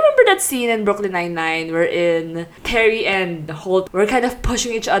you remember that scene in Brooklyn Nine-Nine wherein Terry and Holt were kind of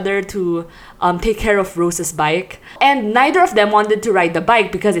pushing each other to take care of Rose's bike? And neither of them wanted to ride the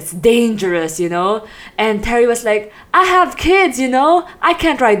bike because it's dangerous, you know? And Terry was like, I have kids, you know? I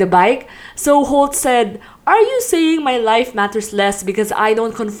can't ride the bike. So Holt said, are you saying my life matters less because I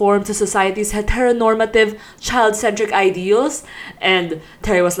don't conform to society's heteronormative, child-centric ideals? And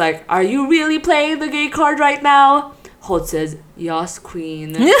Terry was like, are you really playing the gay card right now? Holt says, yes,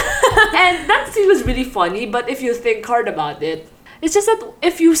 queen. And that scene was really funny, but if you think hard about it, it's just that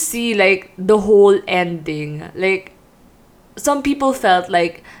if you see, like, the whole ending, like, some people felt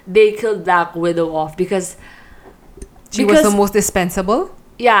like they killed Black Widow off because she was the most dispensable?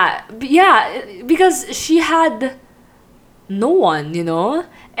 Yeah, because she had no one, you know?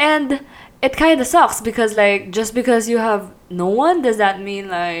 And it kind of sucks because, like, just because you have no one, does that mean,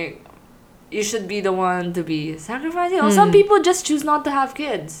 like, you should be the one to be sacrificed? You know, some people just choose not to have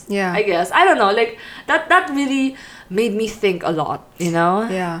kids. Yeah. I guess. I don't know. Like, that really made me think a lot, you know?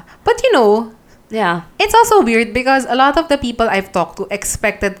 Yeah. But, you know, yeah, it's also weird because a lot of the people I've talked to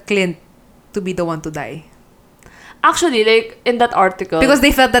expected Clint to be the one to die. Actually, like, in that article... Because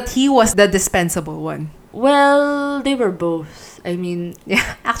they felt that he was the dispensable one. Well, they were both. I mean... Yeah,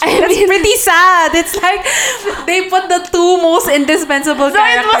 actually, that's pretty sad. It's like, they put the two most indispensable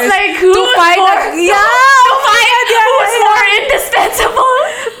characters it was like, who's to fight who's more indispensable?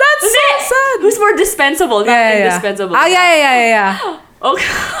 That's so sad. Who's more dispensable, not indispensable. Oh, yeah. Okay.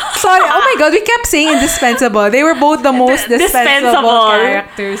 Sorry, oh my god, we kept saying indispensable. They were both the most dispensable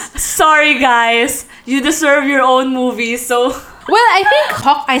characters. Sorry, guys. You deserve your own movie, so... Well, I think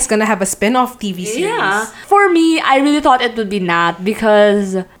Hawkeye's gonna have a spin-off TV series. Yeah. For me, I really thought it would be Nat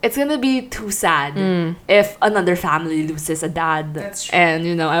because it's gonna be too sad if another family loses a dad. That's true. And,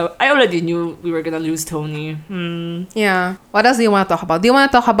 you know, I already knew we were gonna lose Tony. Yeah. What else do you want to talk about? Do you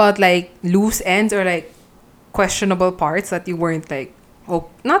want to talk about, like, loose ends or, like, questionable parts that you weren't, like,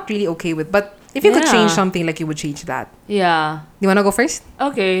 not really okay with? But if you could change something, like, you would change that. Yeah. You want to go first?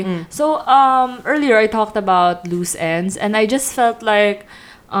 Okay. So, earlier I talked about loose ends, and I just felt like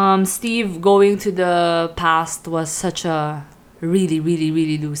Steve going to the past was such a really, really,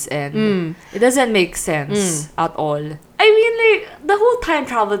 really loose end. It doesn't make sense at all. I mean, like, the whole time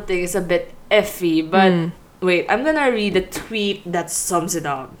travel thing is a bit iffy, but wait, I'm gonna read the tweet that sums it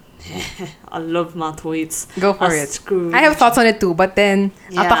up. I love my tweets. Go for it. Scrooge. I have thoughts on it too, but then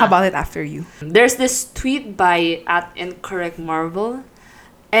I'll talk about it after you. There's this tweet by @IncorrectMarvel.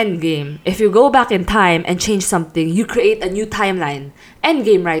 Endgame. If you go back in time and change something, you create a new timeline.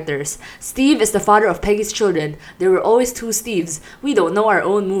 Endgame writers. Steve is the father of Peggy's children. There were always two Steves. We don't know our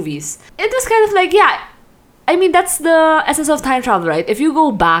own movies. It was kind of like, yeah. I mean, that's the essence of time travel, right? If you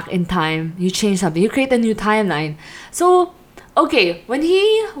go back in time, you change something, you create a new timeline. So... okay, when he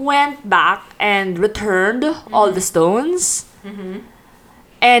went back and returned all the stones,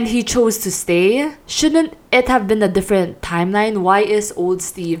 and he chose to stay, shouldn't it have been a different timeline? Why is old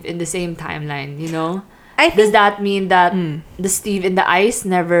Steve in the same timeline, you know? Does that mean that the Steve in the ice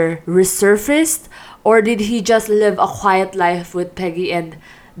never resurfaced? Or did he just live a quiet life with Peggy and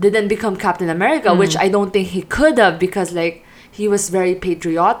didn't become Captain America, which I don't think he could have because, like, he was very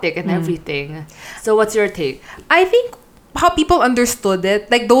patriotic and everything. So what's your take? I think how people understood it,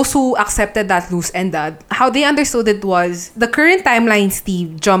 like those who accepted that loose end, how they understood it was the current timeline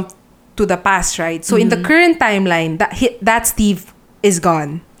Steve jumped to the past, right? So in the current timeline, that Steve is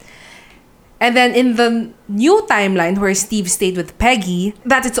gone. And then in the new timeline where Steve stayed with Peggy,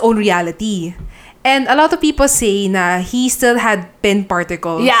 that's its own reality. And a lot of people say na he still had pin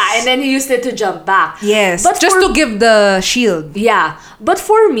particles. Yeah, and then he used it to jump back. Yes, but just to give the shield. Yeah, but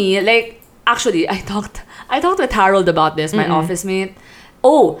for me, like, actually, I talked with Harold about this, my office mate.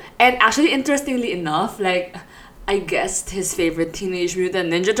 Oh, and actually, interestingly enough, like, I guessed his favorite Teenage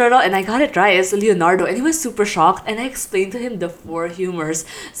Mutant Ninja Turtle, and I got it right. It's Leonardo, and he was super shocked, and I explained to him the 4 humors.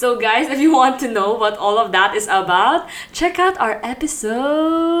 So guys, if you want to know what all of that is about, check out our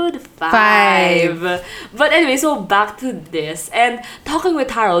episode 5. But anyway, so back to this, and talking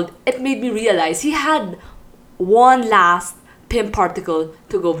with Harold, it made me realize he had one last pin particle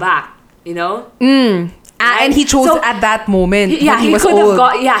to go back, you know? Right? And he chose So, at that moment. yeah, when he he was could old.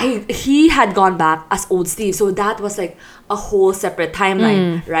 have he had gone back as old Steve, so that was like a whole separate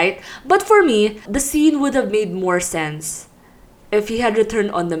timeline, right? But for me, the scene would have made more sense if he had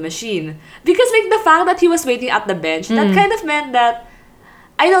returned on the machine, because like the fact that he was waiting at the bench, that kind of meant that,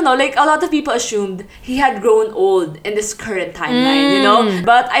 I don't know, like a lot of people assumed he had grown old in this current timeline, you know?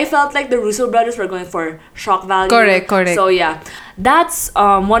 But I felt like the Russo brothers were going for shock value. Correct. So yeah, that's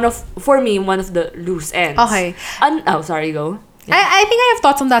one of the loose ends. Okay. Oh, sorry, go. Yeah. I think I have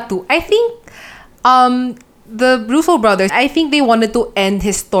thoughts on that too. I think the Russo brothers, I think they wanted to end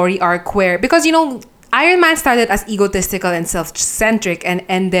his story arc where, because you know, Iron Man started as egotistical and self-centric and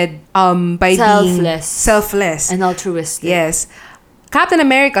ended by being selfless and altruistic. Yes. Captain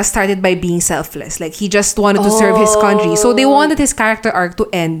America started by being selfless. Like, he just wanted to serve his country. So they wanted his character arc to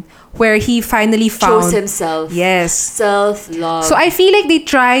end where he finally found... chose himself. Yes. Self-love. So I feel like they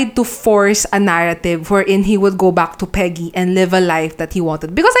tried to force a narrative wherein he would go back to Peggy and live a life that he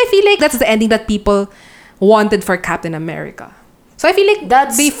wanted. Because I feel like that's the ending that people wanted for Captain America. So I feel like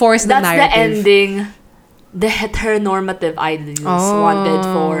they forced the narrative. That's the ending the heteronormative ideals wanted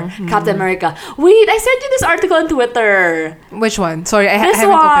for Captain America. Wait, I sent you this article on Twitter. Which one? Sorry, I this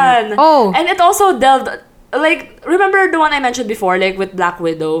haven't opened it. Oh. And it also delved, like, remember the one I mentioned before, like with Black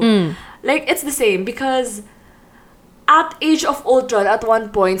Widow? Like, it's the same because at Age of Ultron, at one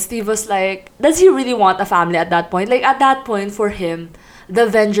point, Steve was like, does he really want a family at that point? Like, at that point, for him, the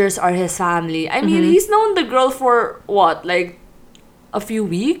Avengers are his family. I mean, he's known the girl for what, like, a few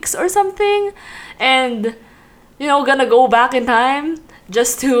weeks or something, and you know, gonna go back in time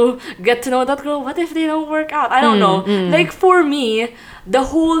just to get to know that girl. What if they don't work out? I don't know. Like, for me, the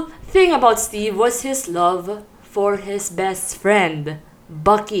whole thing about Steve was his love for his best friend,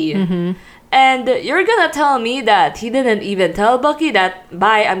 Bucky. And you're gonna tell me that he didn't even tell Bucky that,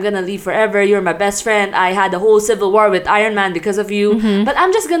 bye, I'm gonna leave forever, you're my best friend, I had a whole civil war with Iron Man because of you, but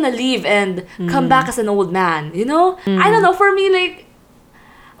I'm just gonna leave and come back as an old man, you know? I don't know, for me, like,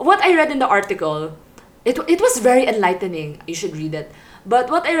 what I read in the article, it was very enlightening. You should read it.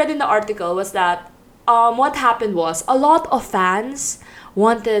 But what I read in the article was that what happened was a lot of fans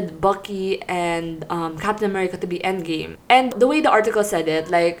wanted Bucky and Captain America to be Endgame. And the way the article said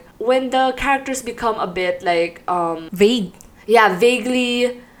it, like, when the characters become a bit like vague. Yeah,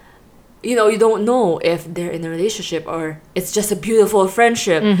 vaguely, you know, you don't know if they're in a relationship or it's just a beautiful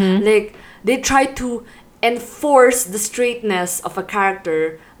friendship. Like, they try to enforce the straightness of a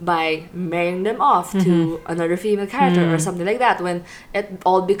character by marrying them off to another female character or something like that, when it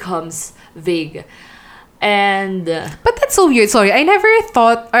all becomes vague. And but that's so weird. Sorry, I never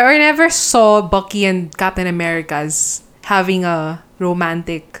thought or I never saw Bucky and Captain America as having a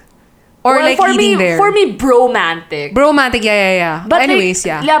romantic or well, like for leading me, there. For me, bromantic. Bromantic, yeah. But anyways,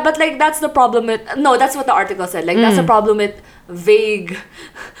 like, yeah, but like that's the problem with that's what the article said. Like that's the problem with vague,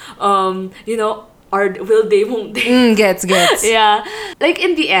 you know. Or will they, won't they? Gets. Yeah. Like,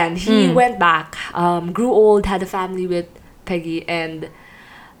 in the end, he went back, grew old, had a family with Peggy, and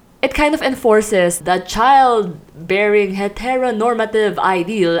it kind of enforces the child-bearing heteronormative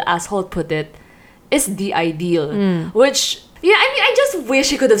ideal, as Holt put it, is the ideal. Which, yeah, I mean, I just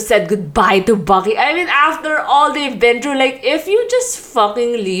wish he could have said goodbye to Bucky. I mean, after all they've been through, like, if you just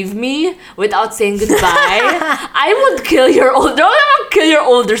fucking leave me without saying goodbye, I would kill your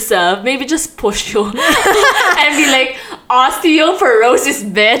older self. Maybe just push you and be like, osteoporosis,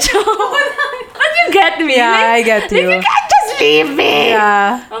 bitch. But you get me. Yeah, like, I get you. Like, you can't just leave me.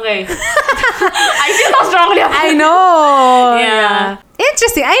 Yeah. Okay. I feel so strongly about I know. Yeah.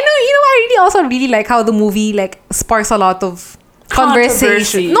 Interesting. I know, I really also really like how the movie like sparks a lot of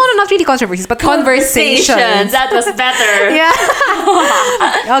conversation. No, not really controversies, but conversations. That was better. Yeah.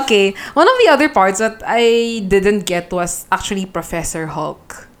 Okay. One of the other parts that I didn't get was actually Professor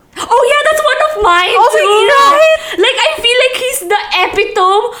Hulk. Oh yeah, that's one of mine too. Right? Like, I feel like he's the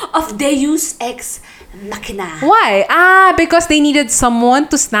epitome of Deus Ex Machina. Why? Because they needed someone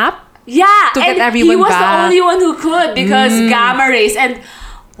to snap. Yeah, to get and everyone he was back. the only one who could because gamma rays. And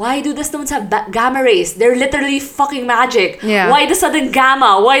why do the stones have gamma rays? They're literally fucking magic. Yeah. Why the sudden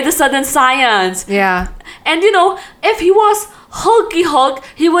gamma? Why the sudden science? Yeah. And if he was Hulky Hulk,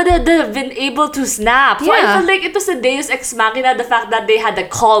 he would have been able to snap. So I Yeah. felt like it was a Deus Ex Machina, the fact that they had the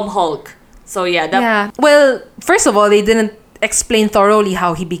calm Hulk. So yeah, Yeah. Well, first of all, they didn't explain thoroughly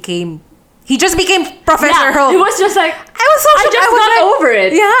how he became. He just became Professor Hulk. It was just like I was so I shocked. just was got like, over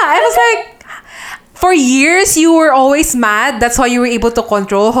it. Yeah, I was like, for years you were always mad. That's why you were able to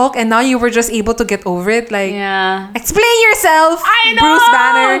control Hulk, and now you were just able to get over it. Like, Yeah. explain yourself, I know! Bruce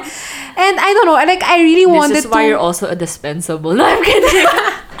Banner. And I don't know. Like, I really wanted This is why to. you're also a dispensable. No, I'm kidding.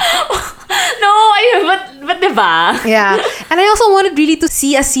 but diba? Yeah, and I also wanted really to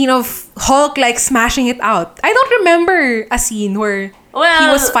see a scene of Hulk like smashing it out. I don't remember a scene where he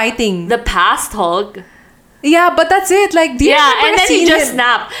Well, was fighting. The past Hulk. Yeah, but that's it. Like, do you Yeah, remember and a then he scene just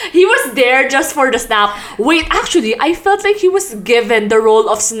snapped. He was there just for the snap. Wait, actually, I felt like he was given the role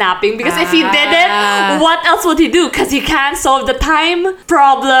of snapping because if he did Ah. it, what else would he do? Because he can't solve the time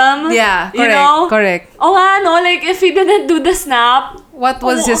problem. Yeah, correct, you know? correct. Oh, no, like if he didn't do the snap. What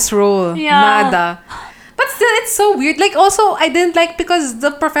was Oh, his role? yeah. Nada. But still, it's so weird. Like, also, I didn't like because the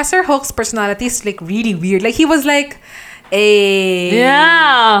Professor Hulk's personality is like really weird. Like, he was like, hey,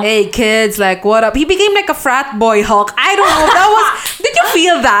 Yeah. hey kids, like what up? He became like a frat boy Hulk. I don't know. That was. Did you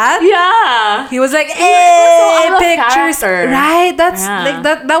feel that? Yeah. He was like, was hey, so out of pictures, character. right? That's Yeah. like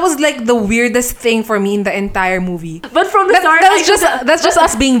that. That was like the weirdest thing for me in the entire movie. But from the start, That's just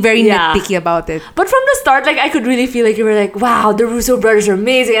us being very Yeah. nitpicky about it. But from the start, like I could really feel like you were like, wow, the Russo brothers are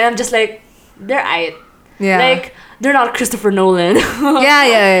amazing, and I'm just like, they're aight. Yeah. Like they're not Christopher Nolan.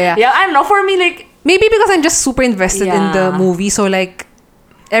 Yeah. Yeah, I don't know. For me, like Maybe because I'm just super invested in the Yeah. movie, so like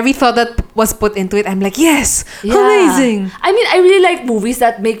every thought that was put into it, I'm like, yes, yeah. amazing. I mean, I really like movies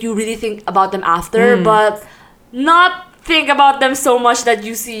that make you really think about them after, but not think about them so much that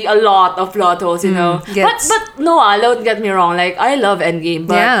you see a lot of plot holes, you know. gets- But Noah, don't get me wrong. Like I love Endgame,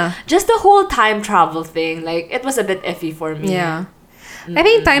 but Yeah. just the whole time travel thing, like it was a bit iffy for me. Yeah. I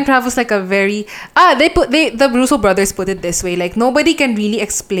think time travel is like a very the Russo brothers put it this way, like nobody can really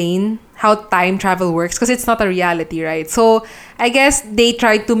explain how time travel works because it's not a reality, right? So I guess they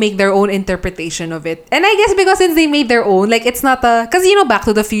tried to make their own interpretation of it, and I guess because since they made their own, like it's not a because Back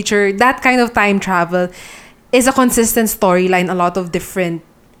to the Future, that kind of time travel is a consistent storyline a lot of different,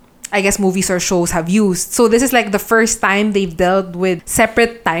 I guess, movies or shows have used. So this is like the first time they've dealt with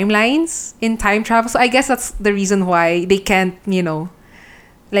separate timelines in time travel. So I guess that's the reason why they can't,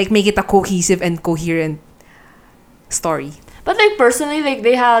 like make it a cohesive and coherent story. But like personally, like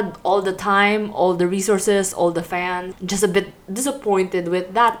they had all the time, all the resources, all the fans. Just a bit disappointed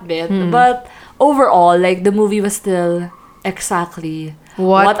with that bit. But overall, like the movie was still exactly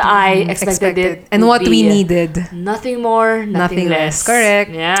what I expected it and to what we be. needed. Nothing more, nothing less. Correct.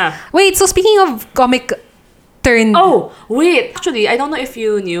 Yeah. Wait, so speaking of comic turned... Oh, wait. Actually, I don't know if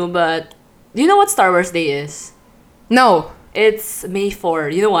you knew, but do you know what Star Wars Day is? No. It's May 4.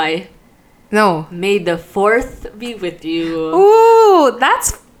 You know why? No. May the 4th be with you. Ooh,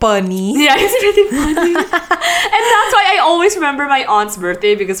 that's funny. Yeah, it's really funny. And that's why I always remember my aunt's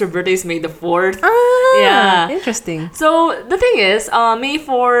birthday because her birthday is May the 4th. Ah, Yeah. Interesting. So, the thing is, May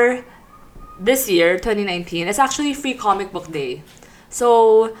 4 this year, 2019, is actually Free Comic Book Day.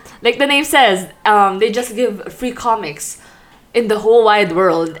 So, like the name says, they just give free comics in the whole wide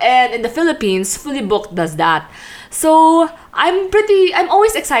world. And in the Philippines, Fully Booked does that. So, I'm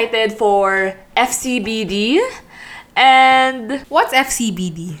always excited for FCBD and What's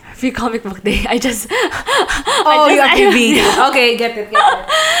FCBD? Free Comic Book Day. Okay, get it.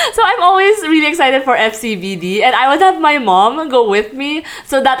 So I'm always really excited for FCBD, and I would have my mom go with me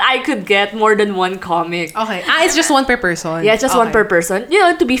so that I could get more than one comic. Okay. It's just one per person. Yeah, just one per person.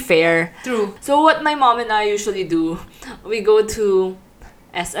 To be fair. True. So what my mom and I usually do, we go to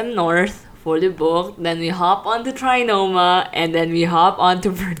SM North, Fully Booked, then we hop onto Trinoma, and then we hop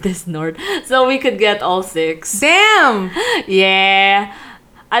onto Vertis North, so we could get all 6. Damn. Yeah.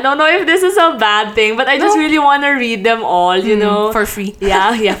 I don't know if this is a bad thing, but I just really want to read them all, For free.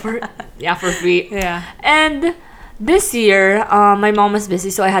 Yeah, for free. Yeah. And this year, my mom was busy,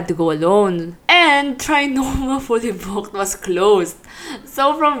 so I had to go alone. And Trinoma Fully Booked was closed.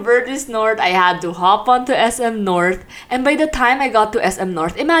 So from Vertis North, I had to hop onto SM North. And by the time I got to SM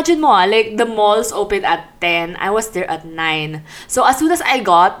North, imagine mo, like the malls opened at 10. I was there at 9. So as soon as I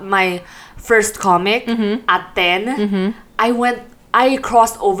got my first comic at 10, I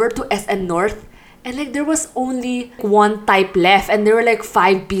crossed over to SM North. And like there was only one type left, and there were like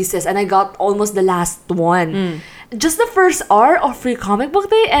 5 pieces, and I got almost the last one. just the first hour of Free Comic Book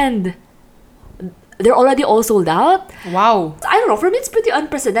Day, and they're already all sold out. Wow. I don't know, for me it's pretty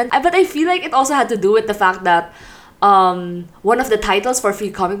unprecedented. But I feel like it also had to do with the fact that one of the titles for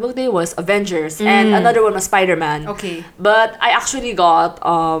Free Comic Book Day was Avengers, and another one was Spider-Man. Okay. But I actually got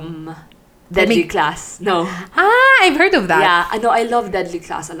Deadly Class. No. I've heard of that. Yeah, I know. I love Deadly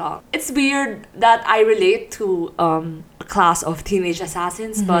Class a lot. It's weird that I relate to a class of teenage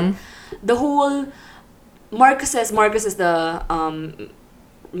assassins, but the whole Marcus is the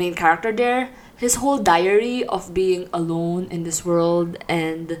main character there. His whole diary of being alone in this world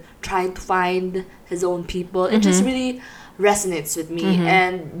and trying to find his own people, it just really resonates with me.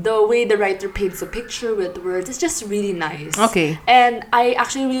 And the way the writer paints a picture with words is just really nice. Okay. And I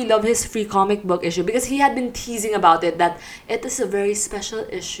actually really love his Free Comic Book issue because he had been teasing about it, that it is a very special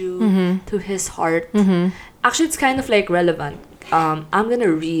issue to his heart. Actually, it's kind of like relevant. I'm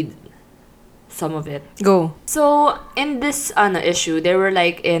gonna read some of it. Go. So in this issue, they were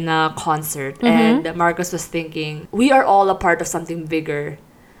like in a concert, and Marcus was thinking, we are all a part of something bigger.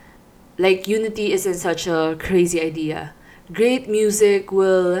 Like, unity isn't such a crazy idea. Great music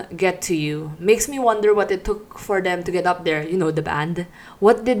will get to you. Makes me wonder what it took for them to get up there, you know, the band.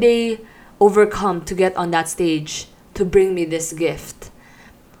 What did they overcome to get on that stage to bring me this gift?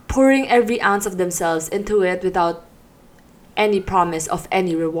 Pouring every ounce of themselves into it without any promise of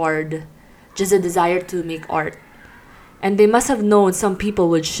any reward. Just a desire to make art. And they must have known some people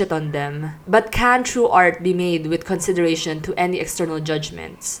would shit on them. But can true art be made with consideration to any external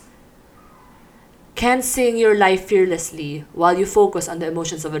judgments? Can sing your life fearlessly while you focus on the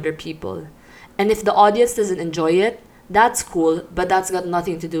emotions of other people. And if the audience doesn't enjoy it, that's cool, but that's got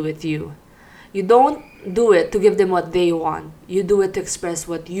nothing to do with you. You don't do it to give them what they want. You do it to express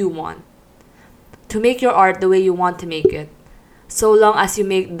what you want. To make your art the way you want to make it. So long as you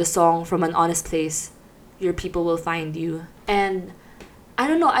make the song from an honest place, your people will find you. And I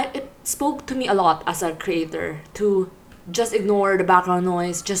don't know, it spoke to me a lot as a creator to just ignore the background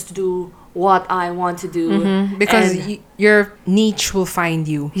noise, just to do what I want to do. Because your niche will find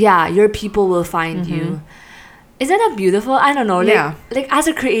you. Yeah, your people will find you. Isn't that beautiful? I don't know. Like, like as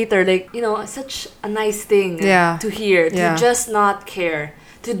a creator, like, you know, such a nice thing to hear. To just not care.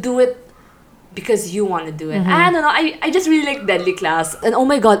 To do it because you want to do it. I don't know. I just really like Deadly Class. And oh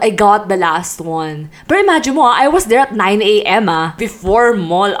my god, I got the last one. But imagine mo, I was there at 9 a.m. Before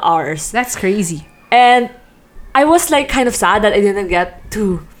mall hours. That's crazy. And I was like kind of sad that I didn't get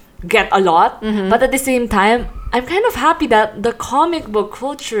to get a lot. But at the same time, I'm kind of happy that the comic book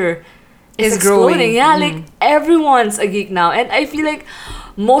culture is exploding. Growing. Yeah, like everyone's a geek now. And I feel like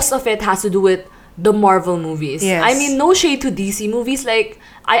most of it has to do with the Marvel movies. Yes. I mean, no shade to DC movies. Like,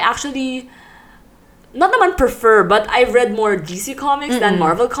 I actually not naman prefer, but I've read more DC comics than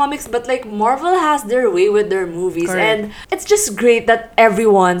Marvel comics. But like, Marvel has their way with their movies. Correct. And it's just great that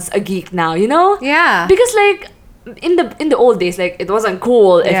everyone's a geek now, you know? Yeah. Because like, in the old days, like, it wasn't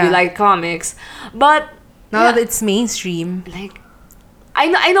cool if you liked comics. But now that it's mainstream. Like,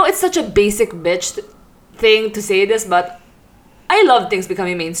 I know it's such a basic bitch thing to say this, but I love things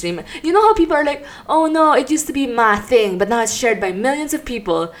becoming mainstream. You know how people are like, oh no, it used to be my thing, but now it's shared by millions of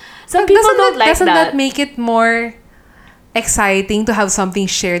people. Some people don't like that. Doesn't that make it more exciting to have something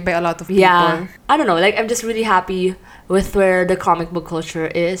shared by a lot of people? Yeah. I don't know. Like, I'm just really happy with where the comic book culture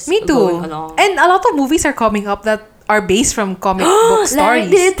is. Me too. Going along. And a lot of movies are coming up that are based from comic book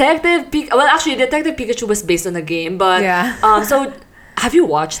stories. Like well, actually, Detective Pikachu was based on a game, but so have you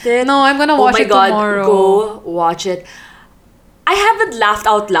watched it? No, I'm gonna watch it tomorrow. Go watch it. I haven't laughed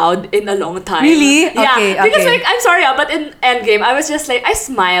out loud in a long time. Really? Yeah. Okay, because like, I'm sorry, but in Endgame, I was just like, I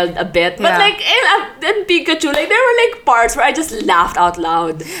smiled a bit. But like in Pikachu, like, there were like parts where I just laughed out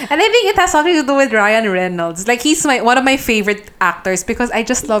loud. And I think it has something to do with Ryan Reynolds. Like, he's one of my favorite actors because I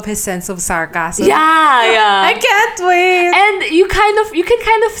just love his sense of sarcasm. Yeah. I can't wait. And you can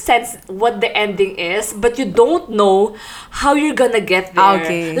kind of sense what the ending is, but you don't know how you're gonna get there.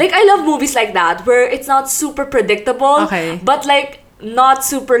 Okay. Like, I love movies like that where it's not super predictable. Okay. But like, not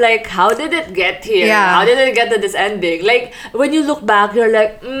super like, how did it get here? Yeah. How did it get to this ending? Like, when you look back, you're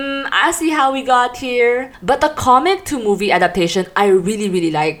like, I see how we got here. But the comic to movie adaptation, I really, really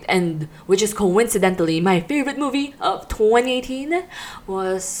liked, and which is coincidentally my favorite movie of 2018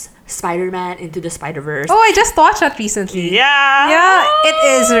 was Spider-Man Into the Spider-Verse. Oh, I just watched that recently. Yeah,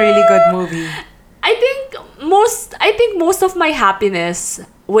 it is a really good movie. I think most of my happiness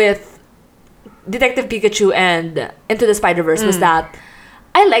with Detective Pikachu and Into the Spider-Verse was that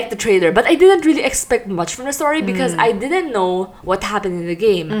I liked the trailer, but I didn't really expect much from the story because I didn't know what happened in the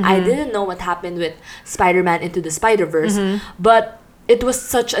game. I didn't know what happened with Spider-Man Into the Spider-Verse. But it was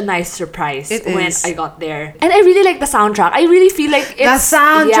such a nice surprise It when is. I got there. And I really like the soundtrack. I really feel like it's... The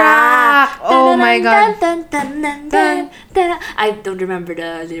soundtrack! Yeah. Oh my God. I don't remember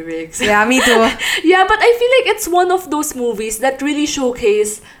the lyrics. Yeah, me too. Yeah, but I feel like it's one of those movies that really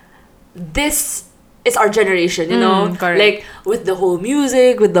showcase this is our generation, you know? Correct. Like, with the whole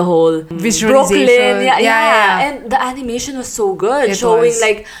music, with the whole Visualization. Brooklyn. Yeah. Yeah. And the animation was so good, It showing was.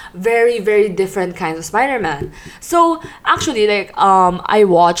 like very, very different kinds of Spider-Man. So, actually, like, I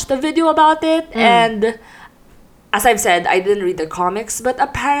watched the video about it, and as I've said, I didn't read the comics, but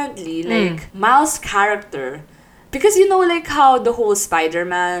apparently, like, Miles' character, because you know, like, how the whole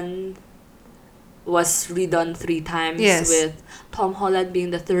Spider-Man was redone 3 times, Yes. with Tom Holland being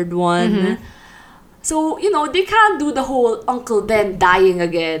the third one. So, you know, they can't do the whole Uncle Ben dying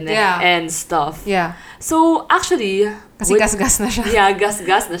again and stuff. Yeah. So, actually... Kasi gas-gas na siya. Yeah,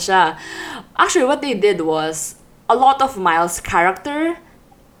 gas-gas na siya. Actually, what they did was, a lot of Miles' character,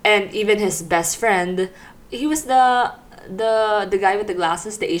 and even his best friend, he was the guy with the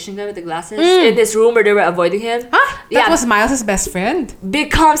glasses, the Asian guy with the glasses, in this room where they were avoiding him. Huh? That was Miles' best friend?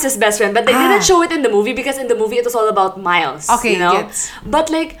 Becomes his best friend. But they didn't show it in the movie, because in the movie, it was all about Miles. Okay, you know? gets. But,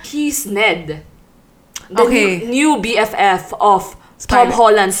 like, he's Ned. The Okay. new BFF of Tom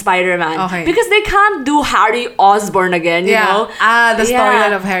Holland's Spider-Man. Okay. Because they can't do Harry Osborn again, you know? The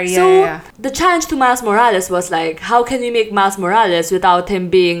storyline of Harry. So, the challenge to Miles Morales was like, how can we make Miles Morales without him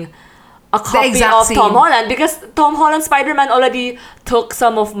being a copy of Tom Holland? Because Tom Holland's Spider-Man already took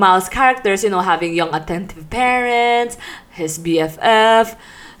some of Miles' characters, you know, having young attentive parents, his BFF.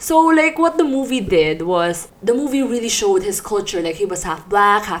 So, like, what the movie did was, the movie really showed his culture. Like, he was half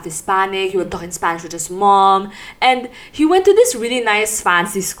black, half Hispanic. He would talk in Spanish with his mom. And he went to this really nice,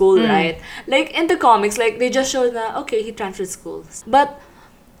 fancy school, right? Like, in the comics, like, they just showed that, okay, he transferred schools. But,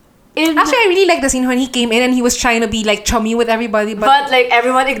 actually, I really like the scene when he came in and he was trying to be, like, chummy with everybody. But like,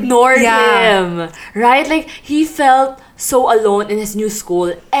 everyone ignored him. Right? Like, he felt so alone in his new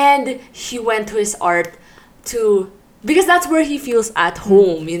school. And he went to his art to... Because that's where he feels at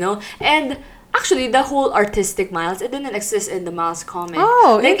home, you know? And actually, the whole artistic Miles, it didn't exist in the Miles comic.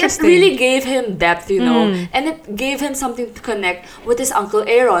 Oh, like, interesting. it really gave him depth, you know? And it gave him something to connect with his Uncle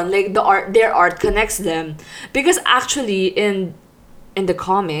Aaron. Like, their art connects them. Because actually, in the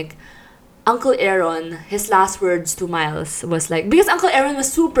comic, Uncle Aaron, his last words to Miles was like... Because Uncle Aaron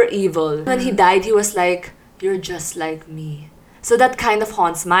was super evil. When he died, he was like, "You're just like me." So that kind of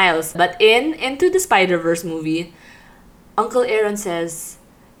haunts Miles. But Into the Spider-Verse movie... Uncle Aaron says,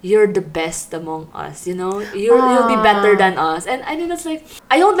 "You're the best among us, you know? You'll be better than us." And I think that's like...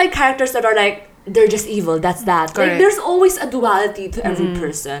 I don't like characters that are like, they're just evil, that's that. Like, there's always a duality to every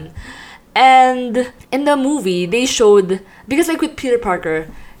person. And in the movie, they showed... Because like with Peter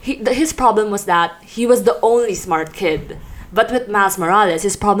Parker, his problem was that he was the only smart kid. But with Miles Morales,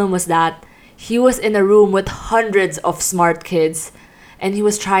 his problem was that he was in a room with hundreds of smart kids, and he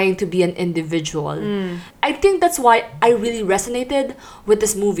was trying to be an individual. I think that's why I really resonated with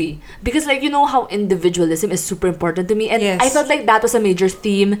this movie. Because, like, you know how individualism is super important to me. And I felt like that was a major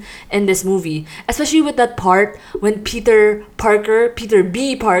theme in this movie. Especially with that part when Peter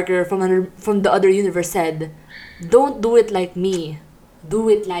B. Parker from the other universe said, "Don't do it like me.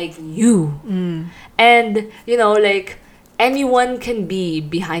 Do it like you." And, you know, like, anyone can be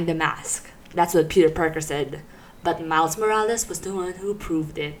behind the mask. That's what Peter Parker said. But Miles Morales was the one who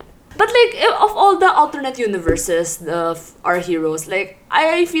proved it. But like, of all the alternate universes of our heroes, like,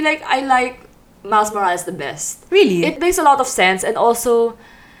 I feel like I like Miles Morales the best. Really? It makes a lot of sense, and also,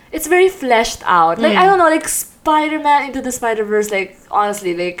 it's very fleshed out. Like, I don't know, like, Spider-Man Into the Spider-Verse, like,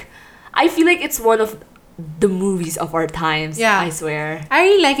 honestly, like, I feel like it's one of the movies of our times. I swear. I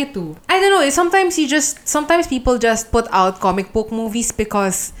really like it too. I don't know, sometimes people just put out comic book movies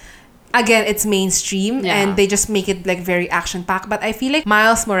because... Again, it's mainstream and they just make it like very action-packed. But I feel like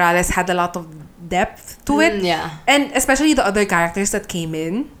Miles Morales had a lot of depth to it. And especially the other characters that came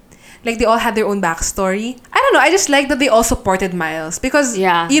in. Like, they all had their own backstory. I don't know, I just like that they all supported Miles. Because,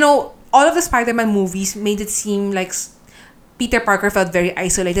 you know, all of the Spider-Man movies made it seem like Peter Parker felt very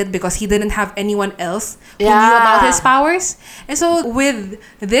isolated because he didn't have anyone else who knew about his powers. And so with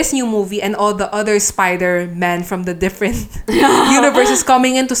this new movie and all the other Spider-Man from the different universes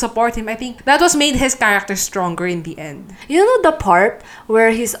coming in to support him, I think that was made his character stronger in the end. You know the part where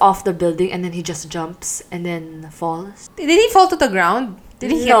he's off the building and then he just jumps and then falls? Did he fall to the ground? Did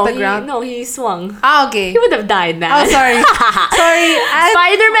he hit the ground? No, he swung. Okay. He would have died, man. Oh, sorry. Sorry.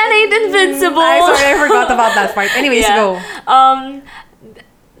 Spider-Man ain't invincible. I forgot about that part. Anyways, go.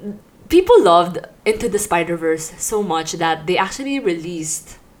 People loved Into the Spider-Verse so much that they actually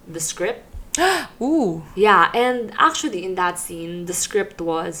released the script Ooh. Yeah, and actually in that scene, the script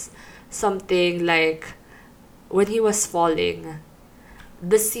was something like when he was falling,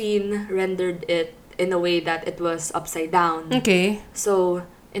 the scene rendered it in a way that it was upside down. Okay. So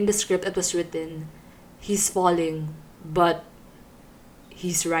in the script, it was written, he's falling, but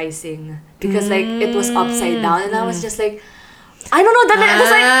he's rising because like it was upside down, and I was just like, I don't know.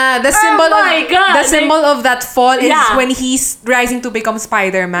 That's like the symbol oh my God. the symbol of that fall is Yeah. when he's rising to become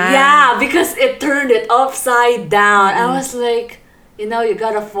Spider-Man. Yeah, because it turned it upside down. I was like, you know, you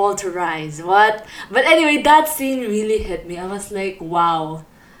gotta fall to rise. What? But anyway, that scene really hit me. I was like, wow.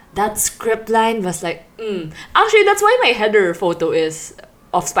 That script line was like, Actually, that's why my header photo is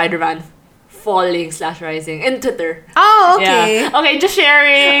of Spider-Man falling/rising in Twitter. Oh, okay. Yeah. Okay, just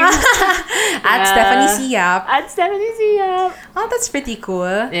sharing. At Stephanie Siap. At Stephanie Siap. Oh, that's pretty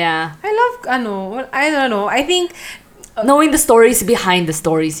cool. Yeah. I love, I don't know. I think, Knowing the stories behind the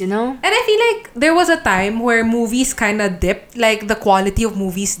stories, you know? and I feel like there was a time where movies kind of dipped, like the quality of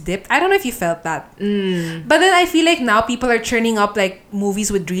movies dipped. I don't know if you felt that. But then I feel like now people are churning up like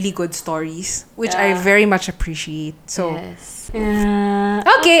movies with really good stories, which I Yeah. very much appreciate. So, Yes. Yeah.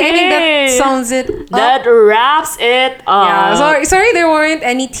 okay, I think that sums it up. That wraps it up. Yeah, sorry there weren't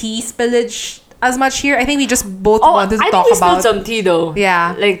any tea spillage as much here. I think we just both Oh, wanted to I talk think we about. spilled some tea though.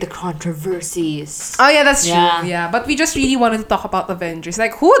 Yeah. Like the controversies. Oh yeah, that's true. Yeah. Yeah, but we just really wanted to talk about Avengers.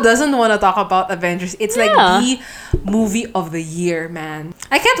 Like, who doesn't want to talk about Avengers? It's like Yeah. the movie of the year, man.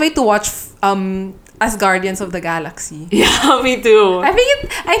 I can't wait to watch as Guardians of the Galaxy. Yeah, me too. I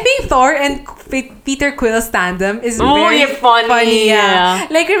think Thor and Peter Quill's tandem is very funny. Yeah.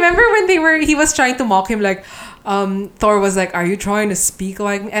 Like, remember when he was trying to mock him, like, Thor was like, "Are you trying to speak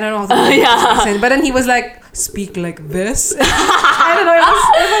like me?" I don't know how to do Yeah. accent, but then he was like, "Speak like this." I don't know.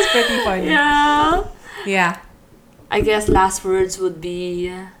 It was pretty funny. Yeah. Yeah. I guess last words would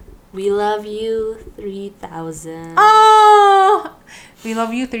be, we love you 3000. Oh, we love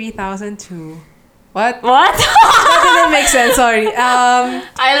you 3000 too. What? What? That didn't make sense. Sorry.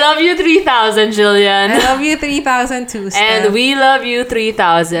 I love you 3000, Jillian. I love you 3000 too. Steph. And we love you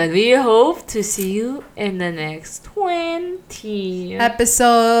 3000. We hope to see you in the next 20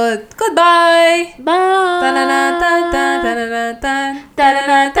 episode. Goodbye. Bye.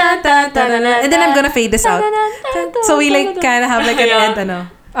 And then I'm gonna fade this out. So we like kind of have like an end. Ano.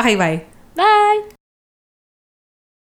 Okay, bye. Bye.